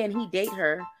 can he date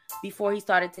her before he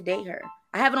started to date her?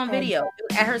 I have it on video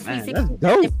at her sweet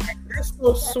 16th. That's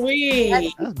so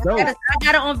sweet. That's dope. I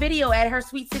got it on video at her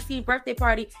sweet 16th birthday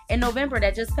party in November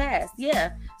that just passed.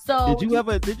 Yeah. So did you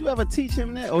ever teach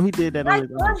him that, or he did that? I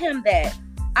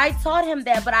taught him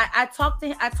that, but I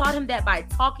taught him that by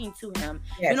talking to him.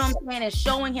 Yes. You know what I'm saying? And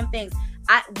showing him things.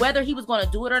 Whether he was going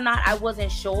to do it or not, I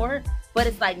wasn't sure. But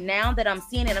it's like now that I'm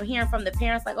seeing it, I'm hearing from the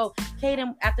parents like, oh,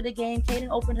 Caden, after the game, Caden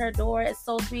opened her door. It's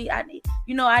so sweet. I'd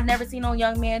never seen no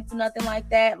young man do nothing like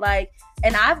that. Like,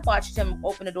 and I've watched him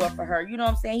open the door for her. You know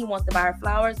what I'm saying? He wants to buy her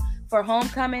flowers for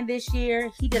homecoming this year.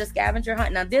 He did a scavenger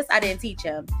hunt. Now this, I didn't teach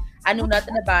him. I knew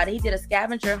nothing about it. He did a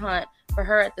scavenger hunt for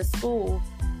her at the school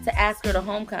to ask her to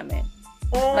homecoming.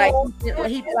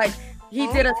 He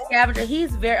did a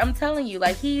scavenger. I'm telling you,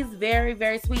 like, he's very,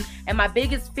 very sweet. And my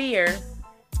biggest fear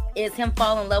is him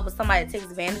falling in love with somebody that takes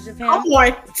advantage of him. Oh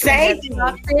boy, same.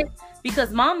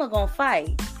 Because mama gonna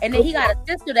fight. And then he got a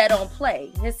sister that don't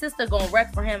play. His sister gonna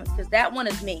wreck for him because that one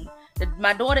is me.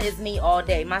 My daughter is me all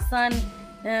day. My son,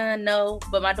 no,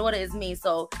 but my daughter is me.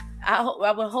 So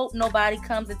I would hope nobody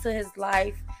comes into his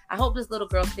life. I hope this little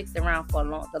girl sticks around for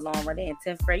the long run. They're in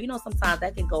 10th grade. You know, sometimes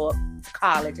that can go up to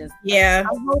college and stuff. Yeah.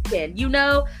 I'm hoping,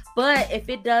 but if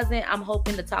it doesn't, I'm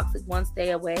hoping the toxic ones stay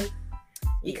away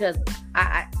because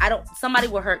I don't, somebody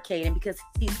will hurt Caden because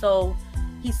he's so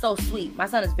sweet. My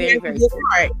son is very, very sweet.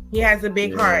 Heart. He has a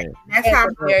big heart. That's how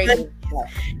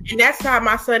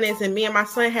my son is. And me and my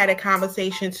son had a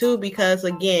conversation too, because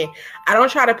again, I don't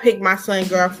try to pick my son's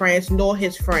girlfriends nor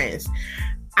his friends.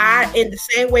 In the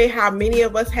same way how many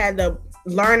of us had to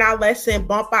learn our lesson,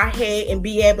 bump our head, and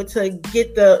be able to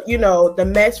get the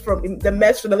lesson from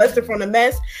the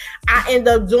mess, I end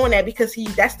up doing that because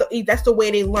that's the way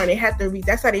they learn.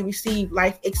 That's how they receive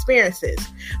life experiences.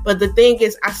 But the thing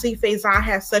is, I see Faison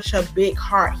has such a big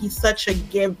heart. He's such a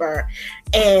giver,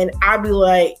 and I'll be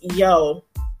like, yo,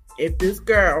 if this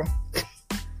girl.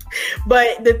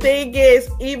 But the thing is,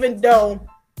 even though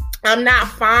I'm not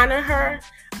fond of her,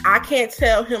 I can't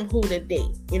tell him who to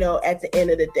date, at the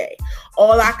end of the day.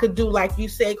 All I could do, like you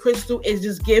said, Crystal, is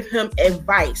just give him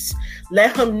advice.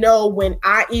 Let him know when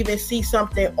I even see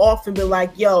something off and be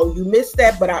like, yo, you missed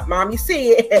that, but mommy see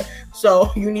it. So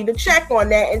you need to check on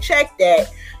that and check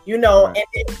that, Right.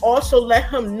 And also let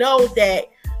him know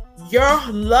that your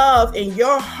love and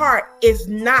your heart is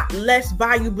not less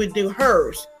valuable than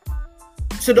hers.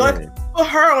 So don't put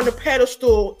her on the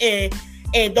pedestal and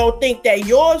don't think that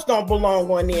yours don't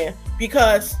belong on there,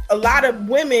 because a lot of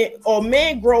women or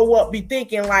men grow up be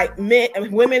thinking like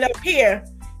women up here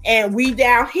and we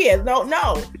down here.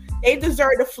 No, they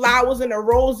deserve the flowers and the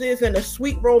roses and the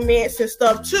sweet romance and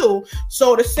stuff too.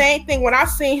 So the same thing when I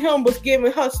seen him was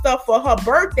giving her stuff for her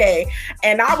birthday,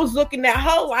 and I was looking at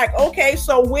her like, okay,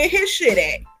 so where his shit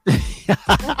at?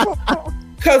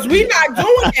 Because we not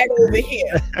doing that over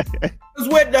here. Because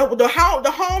where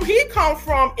the home he come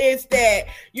from is that,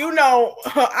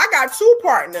 I got two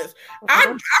partners.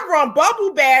 I run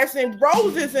bubble baths and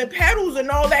roses and petals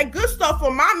and all that good stuff for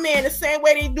my man the same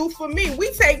way they do for me.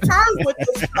 We take turns with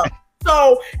this stuff.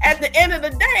 So at the end of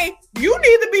the day, you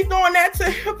need to be doing that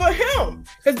for him,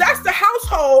 because that's the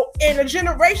household and the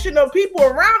generation of people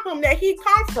around him that he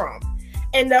come from.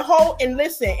 And the whole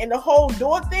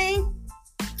door thing,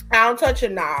 I don't touch a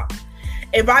knob.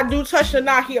 If I do touch the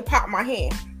knob, he'll pop my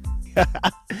hand.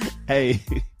 Hey,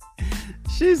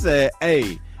 she said,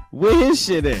 hey, where his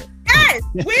shit at? Yes,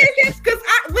 where his, because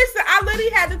I literally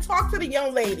had to talk to the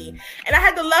young lady, and I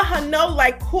had to let her know,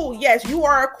 like, cool, yes, you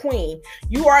are a queen.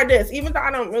 You are this. Even though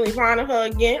I don't really find her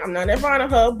again. I'm not that fond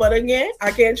of her, but again,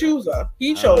 I can't choose her.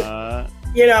 He chose So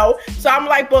I'm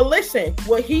like, but listen,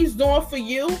 what he's doing for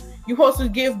you, you're supposed to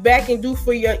give back and do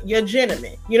for your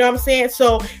gentleman. You know what I'm saying?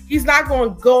 So he's not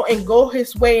going to go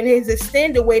his way and his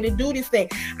extended way to do this thing.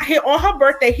 On her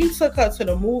birthday, he took her to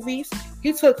the movies.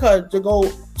 He took her to go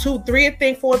 4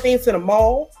 things to the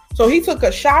mall. So he took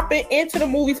her shopping, into the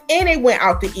movies, and they went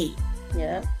out to eat.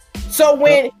 Yeah. So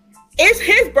when it's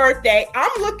his birthday, I'm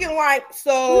looking like,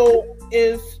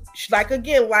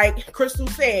 like Crystal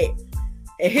said,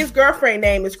 and his girlfriend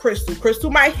name is Crystal.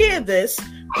 Crystal might hear this,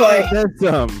 But That's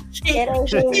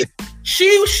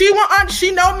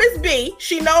she know Miss B.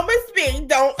 She know Miss B.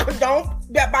 Don't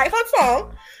bite her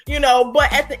tongue. You know,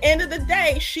 but at the end of the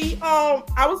day,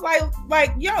 I was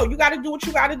like, yo, you got to do what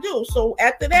you got to do. So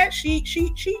after that, she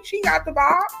got the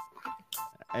vibe.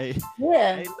 Hey,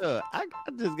 Yeah. hey, look,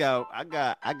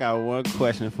 I got one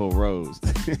question for Rose.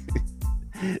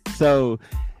 So,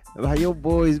 about your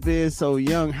boys being so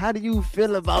young, how do you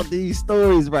feel about these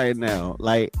stories right now?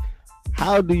 Like,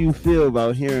 how do you feel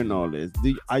about hearing all this?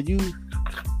 Are you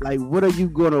like, what are you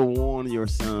gonna warn your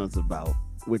sons about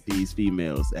with these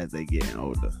females as they getting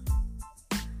older?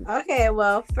 Okay,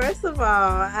 well, first of all,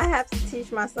 I have to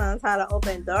teach my sons how to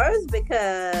open doors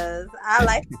because I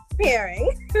like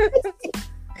hearing.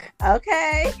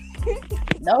 Okay.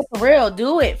 No, for real.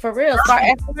 Do it. For real.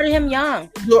 I started him young.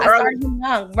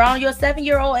 Around your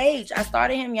 7-year-old age. I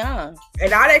started him young.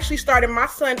 And I actually started my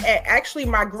son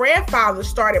my grandfather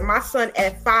started my son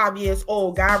at 5 years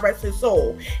old. God rest his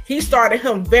soul. He started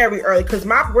him very early because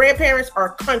my grandparents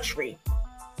are country.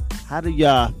 How do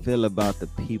y'all feel about the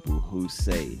people who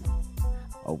say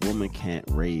a woman can't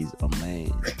raise a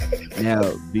man?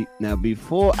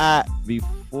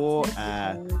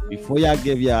 Before y'all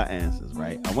give y'all answers,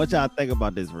 right? I want y'all to think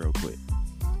about this real quick.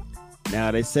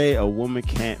 Now, they say a woman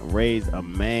can't raise a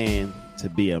man to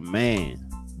be a man,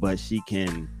 but she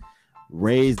can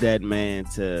raise that man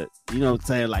to, you know what I'm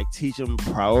saying, like teach him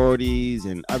priorities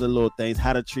and other little things,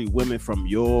 how to treat women from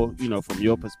your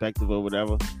perspective or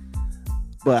whatever.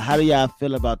 But how do y'all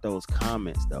feel about those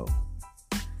comments, though?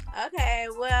 Okay,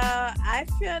 well, I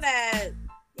feel that,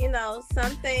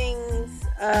 some things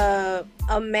a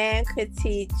man could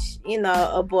teach,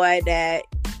 a boy that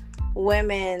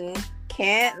women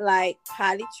can't, like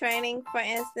potty training, for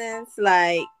instance.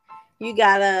 Like, you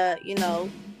gotta,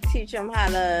 teach them how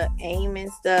to aim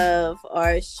and stuff,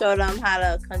 or show them how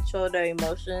to control their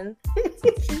emotions.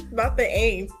 Not the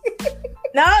aim.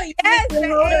 No, yes.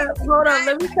 Hold on.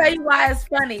 Let me tell you why it's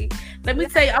funny. Let me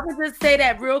tell you. I'm gonna just say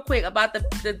that real quick about the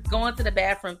going to the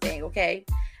bathroom thing. Okay,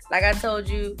 like I told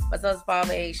you, my son's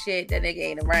father ain't shit. That nigga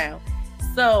ain't around.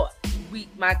 So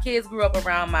my kids grew up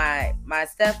around my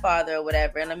stepfather or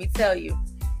whatever. And let me tell you,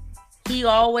 he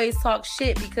always talked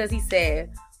shit because he said,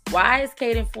 "Why is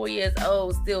Kaden 4 years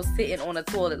old still sitting on the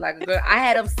toilet like a girl?" I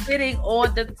had him sitting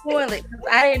on the toilet because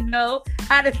I didn't know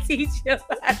how to teach him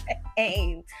how to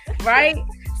aim, right?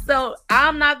 So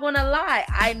I'm not going to lie.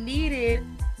 I needed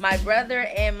my brother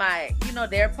and my,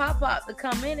 their pop-up to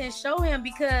come in and show him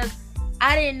because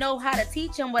I didn't know how to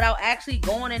teach him without actually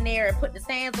going in there and putting his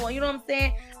hands on. You know what I'm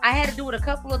saying? I had to do it a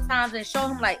couple of times and show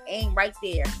him, like, aim right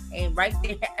there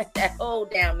at that hole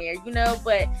down there,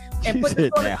 but and put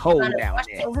that hole down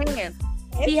there. Your hands.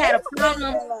 He had a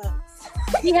problem.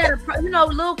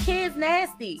 Little kids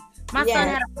nasty. My son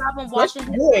had a problem washing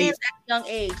his hands at a young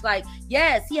age. Like,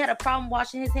 yes, he had a problem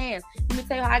washing his hands. Let me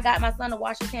tell you how I got my son to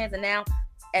wash his hands, and now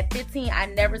at 15, I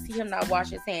never see him not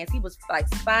wash his hands. He was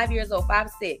like 5 years old, 5,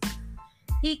 6.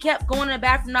 He kept going to the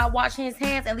bathroom, not washing his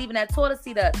hands and leaving that toilet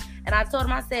seat up. And I told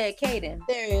him, I said, Kaden,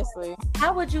 seriously,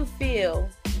 how would you feel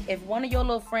if one of your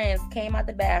little friends came out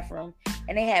the bathroom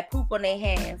and they had poop on their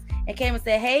hands and came and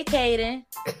said, "Hey, Kaden,"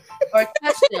 or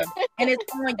touched them and it's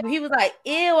on you? He was like,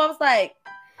 "Ew." I was like,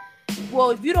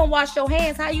 "Well, if you don't wash your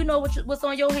hands, how you know what's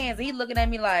on your hands?" And he looking at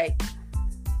me like,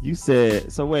 you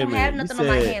said, so wait a minute. I have nothing on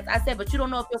my hands. I said, "But you don't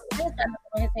know if your friends got nothing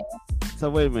on his hands." So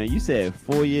wait a minute. You said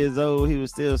 4 years old, he was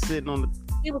still sitting on the...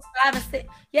 He was 5 and 6.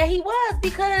 Yeah, he was,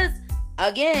 because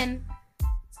again,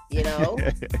 Yeah,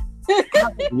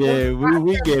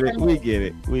 we get it.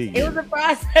 It was a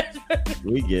process.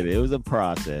 We get it. It was a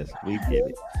process. We get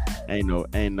it. Ain't no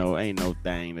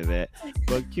thing to that.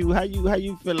 But Q, how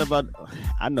you feel about?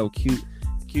 I know Q,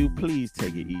 please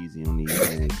take it easy on these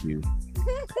men, Q.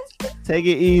 Take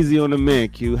it easy on the men,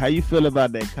 Q. How you feel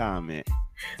about that comment?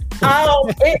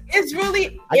 It's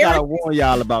really... I gotta warn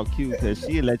y'all about Q because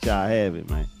she'll let y'all have it,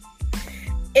 man.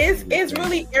 It's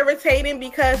really irritating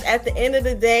because at the end of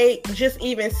the day, just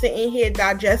even sitting here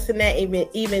digesting that,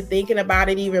 even thinking about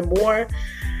it even more,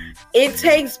 it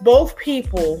takes both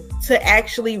people to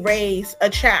actually raise a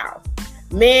child.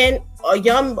 Man,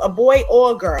 a boy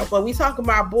or a girl, but we talking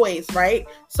about boys, right?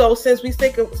 So since we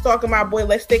talking about boy,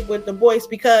 let's stick with the boys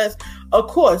because, of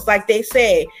course, like they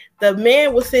say, the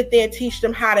man will sit there and teach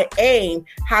them how to aim,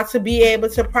 how to be able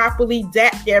to properly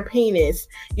dap their penis,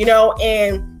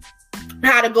 and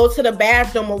how to go to the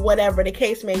bathroom or whatever the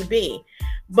case may be.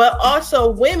 But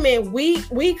also women, we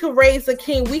could raise a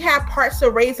king. We have parts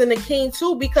of raising a king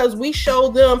too because we show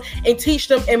them and teach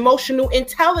them emotional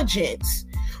intelligence.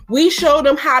 We show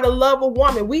them how to love a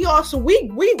woman. We also we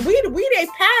their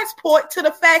passport to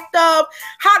the fact of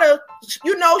how to,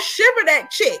 you know, shiver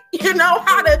that chick, you know,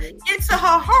 how to get to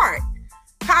her heart,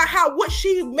 how what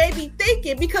she may be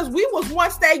thinking, because we was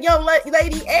once that young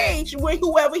lady age with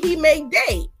whoever he may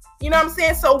date. You know what I'm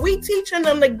saying? So we teaching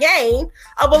them the game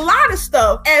of a lot of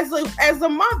stuff as a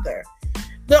mother.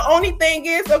 The only thing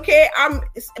is, okay,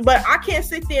 but I can't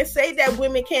sit there and say that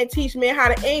women can't teach men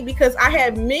how to aim, because I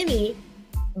have many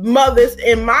mothers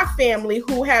in my family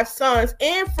who have sons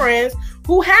and friends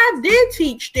who did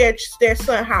teach their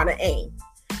son how to aim.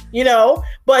 You know,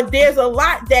 but there's a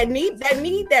lot that need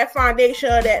that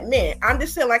foundation of that man. I'm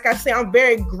just saying, like I said, I'm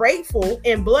very grateful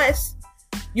and blessed,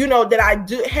 you know, that I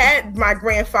had my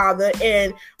grandfather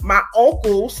and my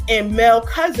uncles and male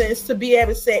cousins to be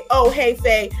able to say, oh, hey,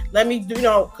 Faye, let me do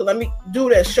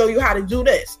this, show you how to do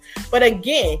this. But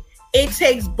again, it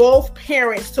takes both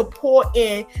parents to pour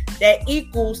in that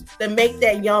equals to make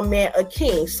that young man a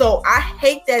king. So I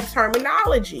hate that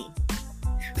terminology.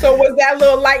 So was that a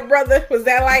little light, brother? Was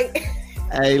that light?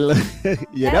 Hey, look,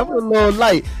 yeah, that was a little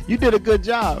light. You did a good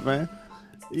job, man.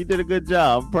 You did a good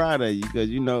job. I'm proud of you, because,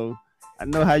 you know, I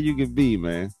know how you can be,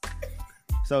 man.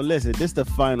 So listen, this is the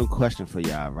final question for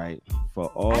y'all, right? For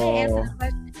all. I didn't answer the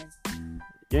question.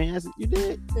 You ain't answer? You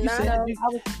did?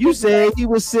 You said he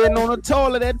was sitting on a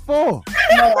toilet at 4.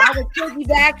 No, I was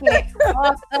piggybacking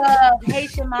off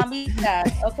Haitian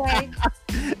Mamita, okay?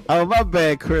 Oh, my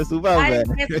bad, Crystal. My bad.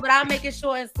 But I'll make it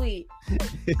short and sweet.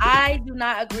 I do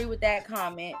not agree with that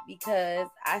comment, because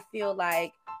I feel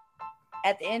like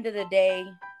at the end of the day,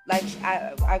 like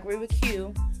I agree with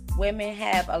Q, women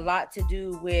have a lot to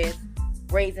do with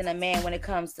raising a man when it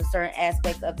comes to certain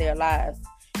aspects of their lives.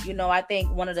 You know, I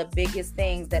think one of the biggest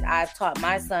things that I've taught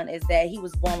my son is that he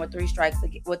was born with 2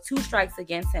 strikes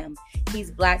against him.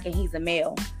 He's black and he's a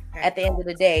male. At the end of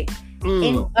the day,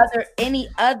 any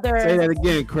other. Say that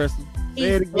again, Crystal.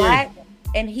 He's black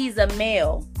and he's a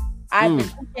male. I've been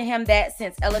teaching him that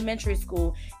since elementary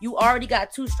school. You already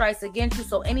got 2 strikes against you.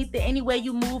 So any way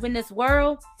you move in this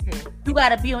world, you got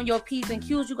to be on your P's and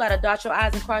Q's. You got to dot your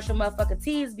I's and cross your motherfucking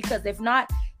T's, because if not,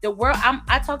 the world.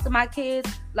 I talk to my kids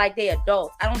like they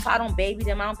adults. I don't baby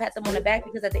them. I don't pat them on the back,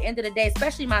 because at the end of the day,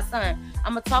 especially my son,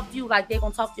 I'm gonna talk to you like they're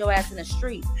gonna talk to your ass in the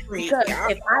street. Because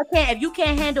if you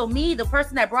can't handle me, the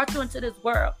person that brought you into this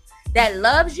world, that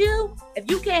loves you, if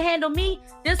you can't handle me,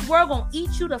 this world gonna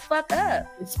eat you the fuck up.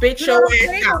 Spit your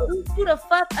ass out. Eat you the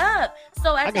fuck up.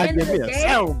 So at the end of the day,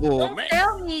 don't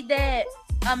tell me that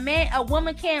a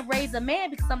woman can't raise a man,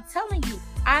 because I'm telling you,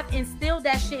 I've instilled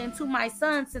that shit into my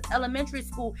son since elementary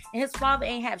school, and his father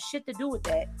ain't have shit to do with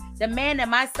that. The man that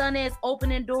my son is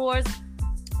opening doors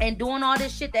and doing all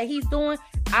this shit that he's doing,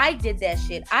 I did that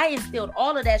shit. I instilled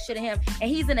all of that shit in him, and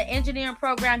he's in an engineering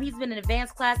program. He's been in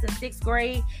advanced class in 6th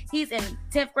grade. He's in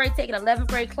 10th grade taking 11th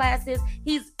grade classes.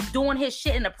 He's doing his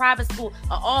shit in a private school,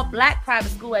 an all black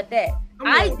private school at that.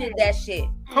 I did that shit.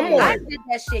 I did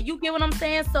that shit. You get what I'm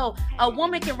saying? So a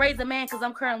woman can raise a man, because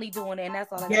I'm currently doing it, and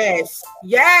that's all I got.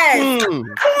 Yes. Come on.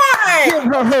 Give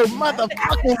her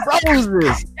motherfucking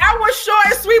roses. That was short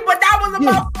and sweet, but that was a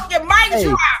motherfucking mic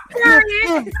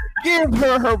drop. Give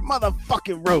her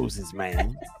motherfucking roses,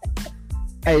 man.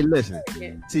 Hey, listen.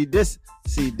 See this.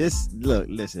 Look,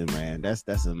 listen, man.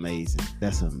 That's amazing.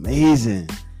 That's amazing,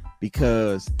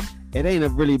 because it ain't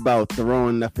really about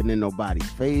throwing nothing in nobody's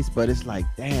face, but it's like,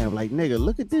 damn, like, nigga,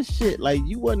 look at this shit. Like,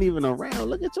 you wasn't even around.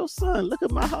 Look at your son. Look at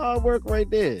my hard work right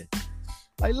there.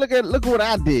 Like, look what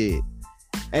I did.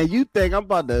 And you think I'm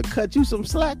about to cut you some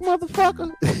slack,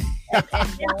 motherfucker?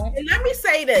 And let me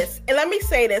say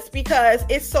this, because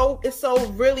it's so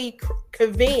really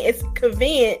convenient. It's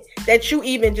convenient that you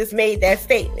even just made that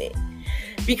statement.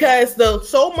 Because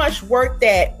so much work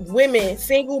that women,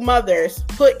 single mothers,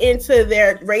 put into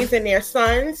their raising their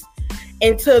sons,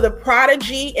 into the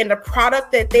prodigy and the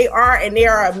product that they are, and they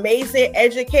are amazing,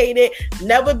 educated,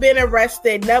 never been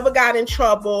arrested, never got in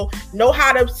trouble, know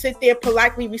how to sit there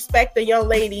politely respect the young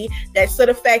lady. That's to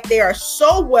the fact they are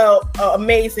so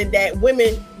amazing that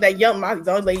my young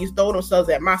ladies throw themselves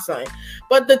at my son.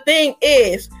 But the thing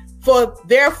is, for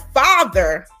their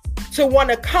father to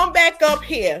want to come back up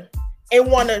here and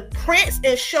want to prance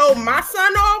and show my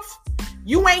son off,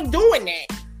 you ain't doing that.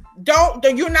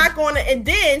 You're not going to. And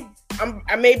then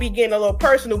I may be getting a little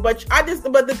personal, but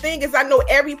the thing is, I know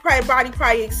everybody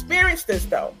probably experienced this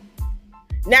though.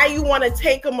 Now you want to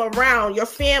take them around your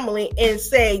family and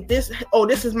say this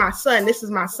is my son, this is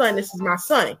my son, this is my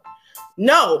son.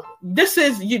 No, this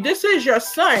is your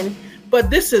son, but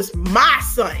this is my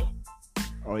son.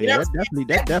 Oh yeah,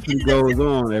 that definitely goes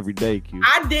on every day, Q.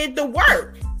 I did the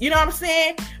work. You know what I'm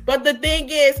saying? But the thing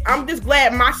is, I'm just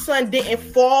glad my son didn't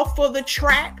fall for the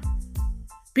trap,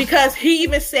 because he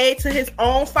even said to his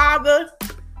own father,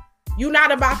 "You're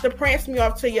not about to prance me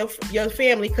off to your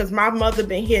family, because my mother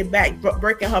been here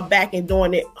breaking her back and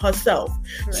doing it herself."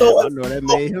 Right. So I know that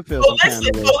made him feel some kind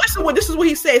of way. Listen, this is what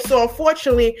he said. So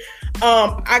unfortunately,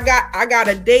 I got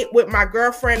a date with my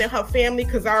girlfriend and her family,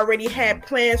 because I already had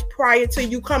plans prior to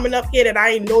you coming up here that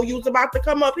I didn't know you was about to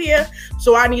come up here.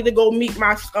 So I need to go meet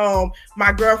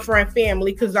my girlfriend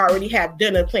family, because I already have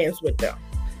dinner plans with them.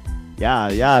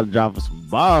 Y'all dropping some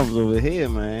bombs over here,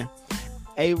 man.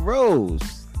 Hey,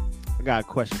 Rose, I got a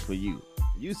question for you.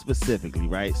 You specifically,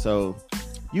 right? So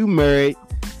you married,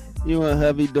 you and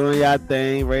hubby doing your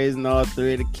thing, raising all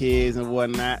 3 of the kids and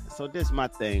whatnot. So this is my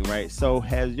thing, right? So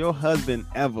has your husband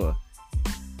ever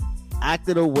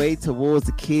acted away towards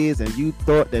the kids and you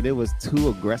thought that it was too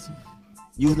aggressive?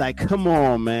 You was like, come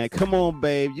on, man. Come on,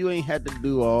 babe. You ain't had to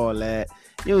do all that.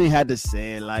 You ain't had to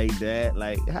say it like that.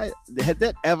 Like, had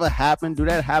that ever happened? Do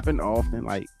that happen often?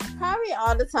 Like, probably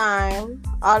all the time.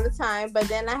 But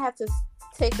then I have to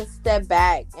take a step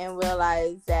back and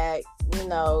realize that, you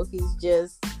know, he's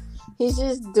just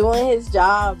doing his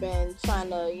job and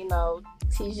trying to, you know,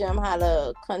 teach them how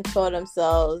to control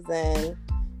themselves, and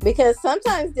because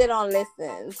sometimes they don't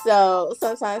listen. So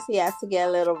sometimes he has to get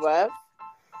a little rough.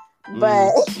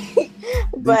 But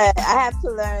but I have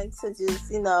to learn to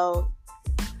just, you know,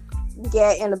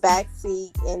 get in the back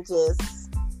seat and just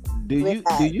do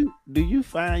you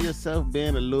find yourself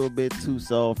being a little bit too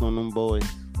soft on them boys?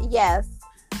 Yes.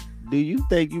 Do you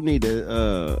think you need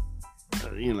to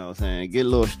you know what I'm saying, get a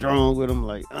little strong with them,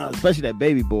 like especially that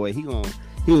baby boy? He gonna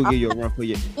give you a run for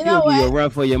your give you a run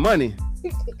for your money.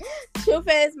 Truth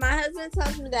is, my husband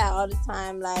tells me that all the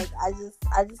time. Like, I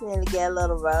just need to get a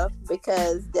little rough,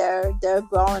 because they're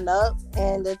growing up,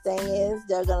 and the thing is,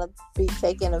 they're gonna be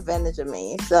taking advantage of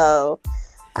me. So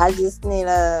I just need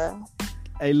a.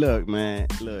 Hey, look, man.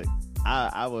 Look,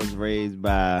 I was raised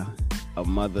by a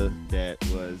mother that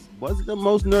wasn't the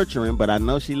most nurturing, but I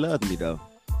know she loved me though.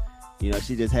 You know,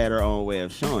 she just had her own way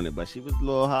of showing it, but she was a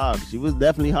little hard. She was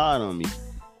definitely hard on me.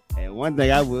 And one thing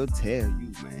I will tell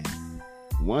you, man.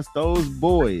 Once those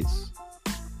boys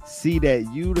see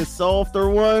that you the softer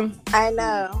one, I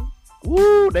know.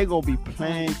 Woo, they gonna be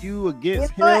playing you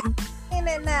against him. I'm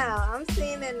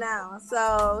seeing it now.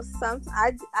 So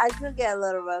I do get a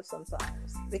little rough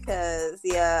sometimes, because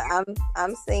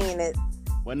I'm seeing it.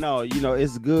 Well, no, you know,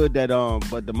 it's good that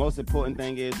but the most important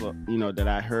thing is, you know, that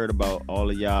I heard about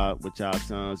all of y'all with y'all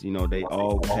sons. You know, they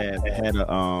all had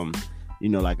a you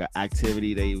know, like an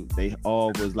activity. They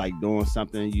all was like doing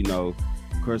something. You know,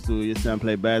 Crystal, your son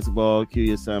play basketball. Q,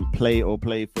 your son play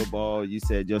football. You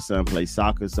said your son play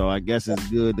soccer. So I guess it's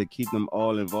good to keep them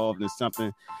all involved in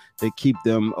something to keep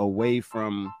them away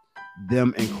from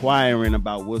them inquiring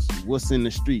about what's in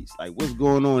the streets, like what's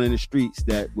going on in the streets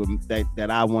that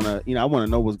I want to, you know, I want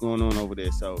to know what's going on over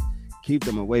there. So keep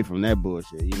them away from that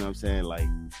bullshit. You know what I'm saying? Like,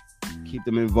 keep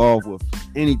them involved with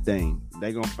anything.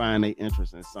 They gonna find their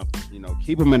interest in something. You know,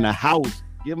 keep them in the house.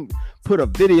 Put a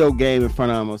video game in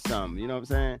front of them or something. You know what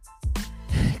I'm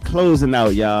saying? Closing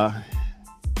out, y'all.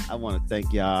 I want to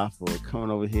thank y'all for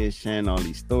coming over here, sharing all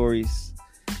these stories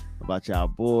about y'all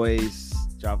boys,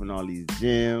 dropping all these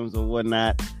gems or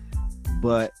whatnot.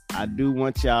 But I do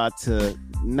want y'all to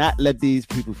not let these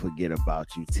people forget about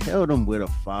you. Tell them where to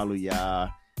follow y'all.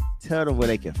 Tell them where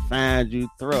they can find you.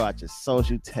 Throw out your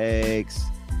social tags.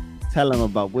 Tell them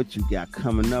about what you got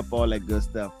coming up, all that good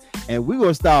stuff. And we're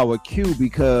going to start with Q,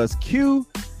 because Q,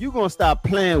 you're going to stop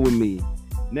playing with me.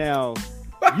 Now,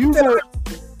 you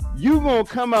going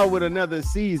to come out with another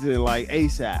season like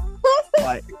ASAP.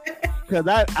 Like,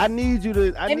 because I need you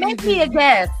to... Make me a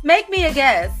guest. Make me a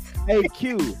guest. Hey,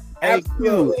 Q. Hey,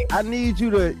 Q. I need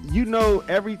you to... You know,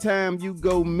 every time you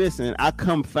go missing, I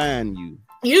come find you.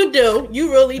 You do.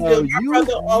 You really do. My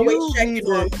brother always checking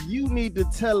on me. You need to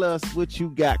tell us what you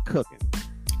got cooking.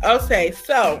 Okay,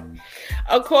 so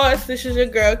of course, this is your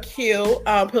girl Q,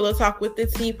 Pillow Talk with the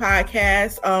T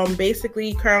podcast.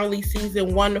 Basically, currently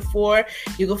season 1 to 4.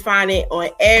 You can find it on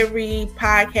every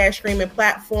podcast streaming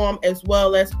platform, as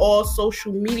well as all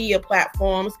social media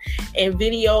platforms. And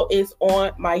video is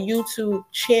on my YouTube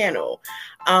channel.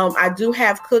 I do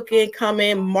have cooking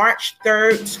coming March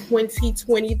 3rd,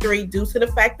 2023, due to the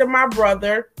fact of my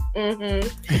brother. I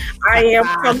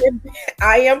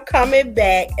am coming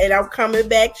back, and I'm coming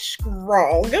back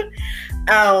strong.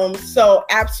 So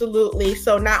absolutely.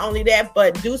 So not only that,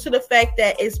 but due to the fact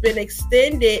that it's been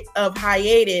extended of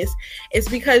hiatus, it's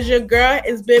because your girl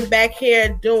has been back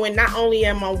here doing, not only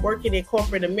am I working in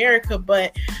corporate America,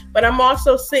 but I'm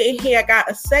also sitting here. I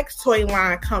got a sex toy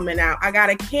line coming out. I got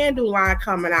a candle line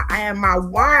coming out. I have my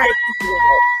wine.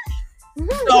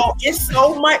 So it's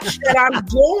so much that I'm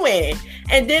doing.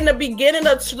 And then the beginning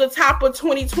of to the top of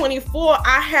 2024,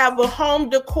 I have a home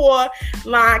decor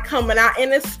line coming out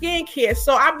and a skincare.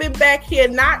 So I've been back here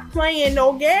not playing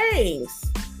no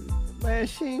games. Man,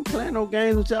 she ain't playing no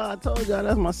games with y'all. I told y'all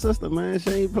that's my sister, man.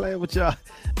 She ain't playing with y'all.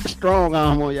 Strong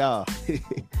arm on y'all.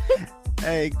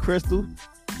 Hey, Crystal.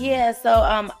 Yeah,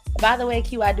 so by the way,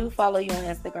 Q, I do follow you on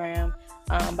Instagram.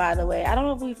 By the way, I don't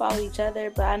know if we follow each other,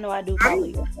 but I know I do follow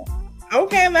you.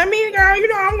 Okay, let me, girl. You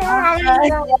know I'm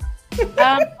going.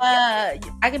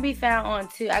 I can be found on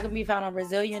I can be found on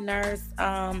Brazilian Nurse,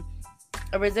 a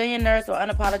Brazilian Nurse or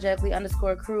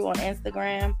unapologetically_crew on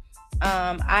Instagram.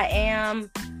 I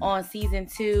am on season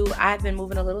 2. I've been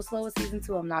moving a little slow with season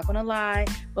 2. I'm not gonna lie,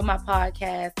 with my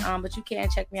podcast. But you can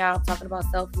check me out talking about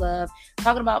self-love,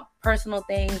 talking about personal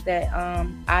things that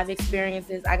I've experienced.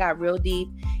 I got real deep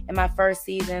in my first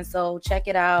season, so check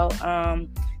it out.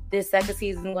 This second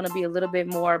season is going to be a little bit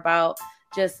more about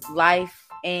just life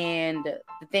and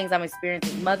the things I'm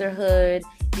experiencing, motherhood,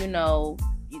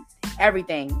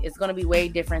 everything. It's going to be way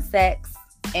different, sex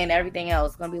and everything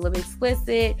else. It's going to be a little bit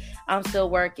explicit. I'm still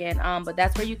working, but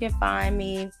that's where you can find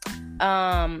me.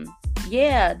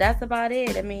 Yeah, that's about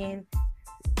it. I mean,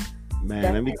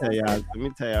 man, let me tell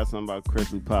y'all something about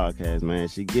Crystal podcast, man.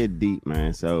 She get deep,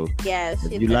 man. So yes,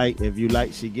 if you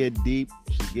like, she get deep,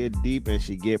 and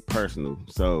she get personal.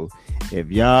 So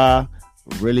if y'all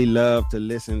really love to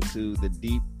listen to the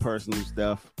deep personal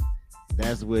stuff,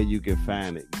 that's where you can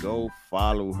find it. Go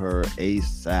follow her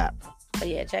ASAP. So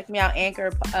yeah, check me out,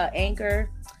 Anchor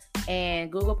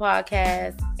and Google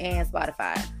Podcasts and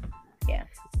Spotify. Yeah.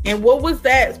 And what was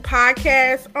that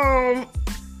podcast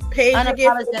page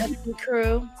Unapologetically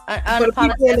Crew. For the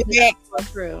people in the back.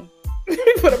 Crew.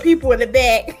 For the people in the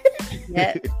back.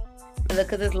 Yeah.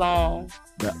 Because it's long.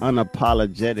 The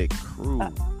Unapologetic Crew.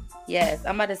 Yes,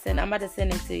 I'm about to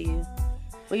send it to you.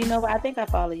 Well, you know what? I think I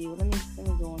follow you. Let me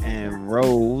go on. And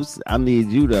Rose, I need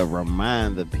you to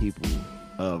remind the people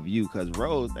of you, because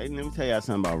Rose, let me tell y'all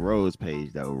something about Rose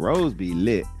page though. Rose be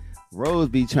lit. Rose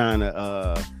be trying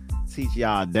to teach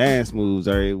y'all dance moves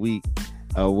every week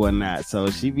or whatnot. So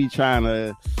she be trying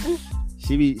to.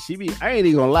 She be. I ain't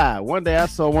even gonna lie. One day I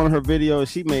saw one of her videos.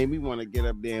 She made me want to get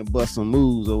up there and bust some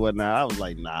moves or whatnot. I was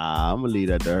like, nah, I'm gonna leave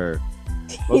that to her.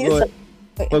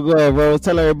 But go ahead, Rose.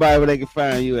 Tell everybody where they can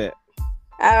find you at.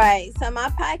 All right. So my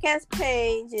podcast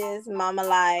page is Mama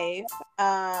Life.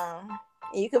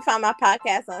 You can find my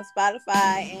podcast on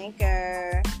Spotify,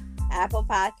 Anchor, Apple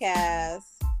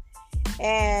Podcasts.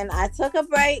 And I took a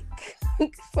break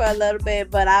for a little bit,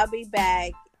 but I'll be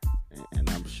back. And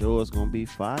I'm sure it's gonna be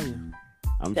fire.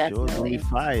 I'm Definitely. sure it's gonna be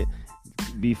fire.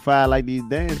 Be fire like these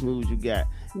dance moves you got.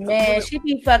 Man, she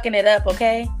be fucking it up,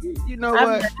 okay? You know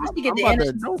what? I should get the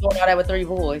energy going out there with 3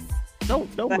 boys. Don't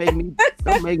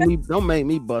make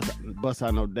me bust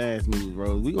out no dance moves,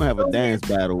 Rose. We gonna have a dance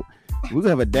battle. We're gonna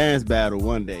have a dance battle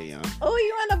one day, young. Oh,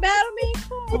 you want to battle me?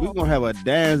 Cool. We're gonna have a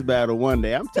dance battle one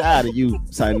day. I'm tired of you,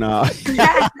 Saynar.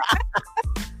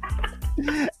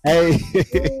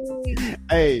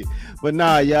 Hey, but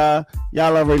nah, y'all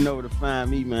already know where to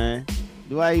find me, man.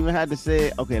 Do I even have to say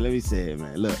it? Okay, let me say it,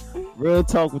 man. Look, Real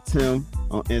Talk with Tim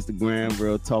on Instagram.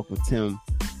 Real Talk with Tim.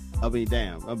 I mean,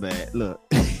 damn, my bad. Look,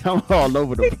 I'm all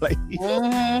over the place.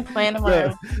 Playing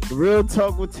around. Real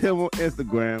Talk with Tim on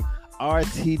Instagram.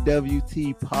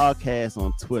 RTWT Podcast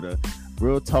on Twitter.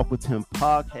 Real Talk with Tim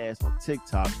Podcast on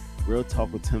TikTok. Real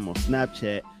Talk with Tim on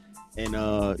Snapchat. And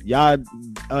y'all,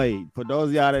 hey, for those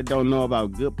of y'all that don't know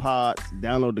about Good Pods,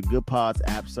 download the Good Pods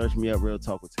app. Search me up, Real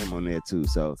Talk with Tim on there too.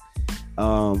 So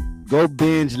go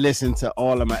binge listen to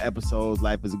all of my episodes.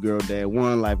 Life is a Girl Dad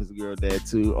 1, Life is a Girl Dad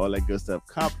 2, all that good stuff.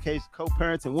 Complications,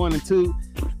 Co-Parenting 1 and 2.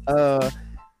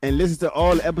 And listen to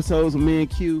all the episodes of me and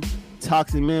Q.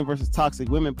 Toxic Men versus Toxic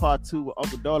Women Part 2 with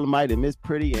Uncle Dolomite and Miss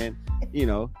Pretty, and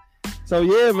so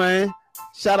yeah, man,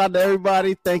 shout out to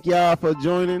everybody. Thank y'all for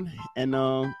joining, and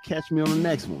catch me on the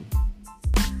next one.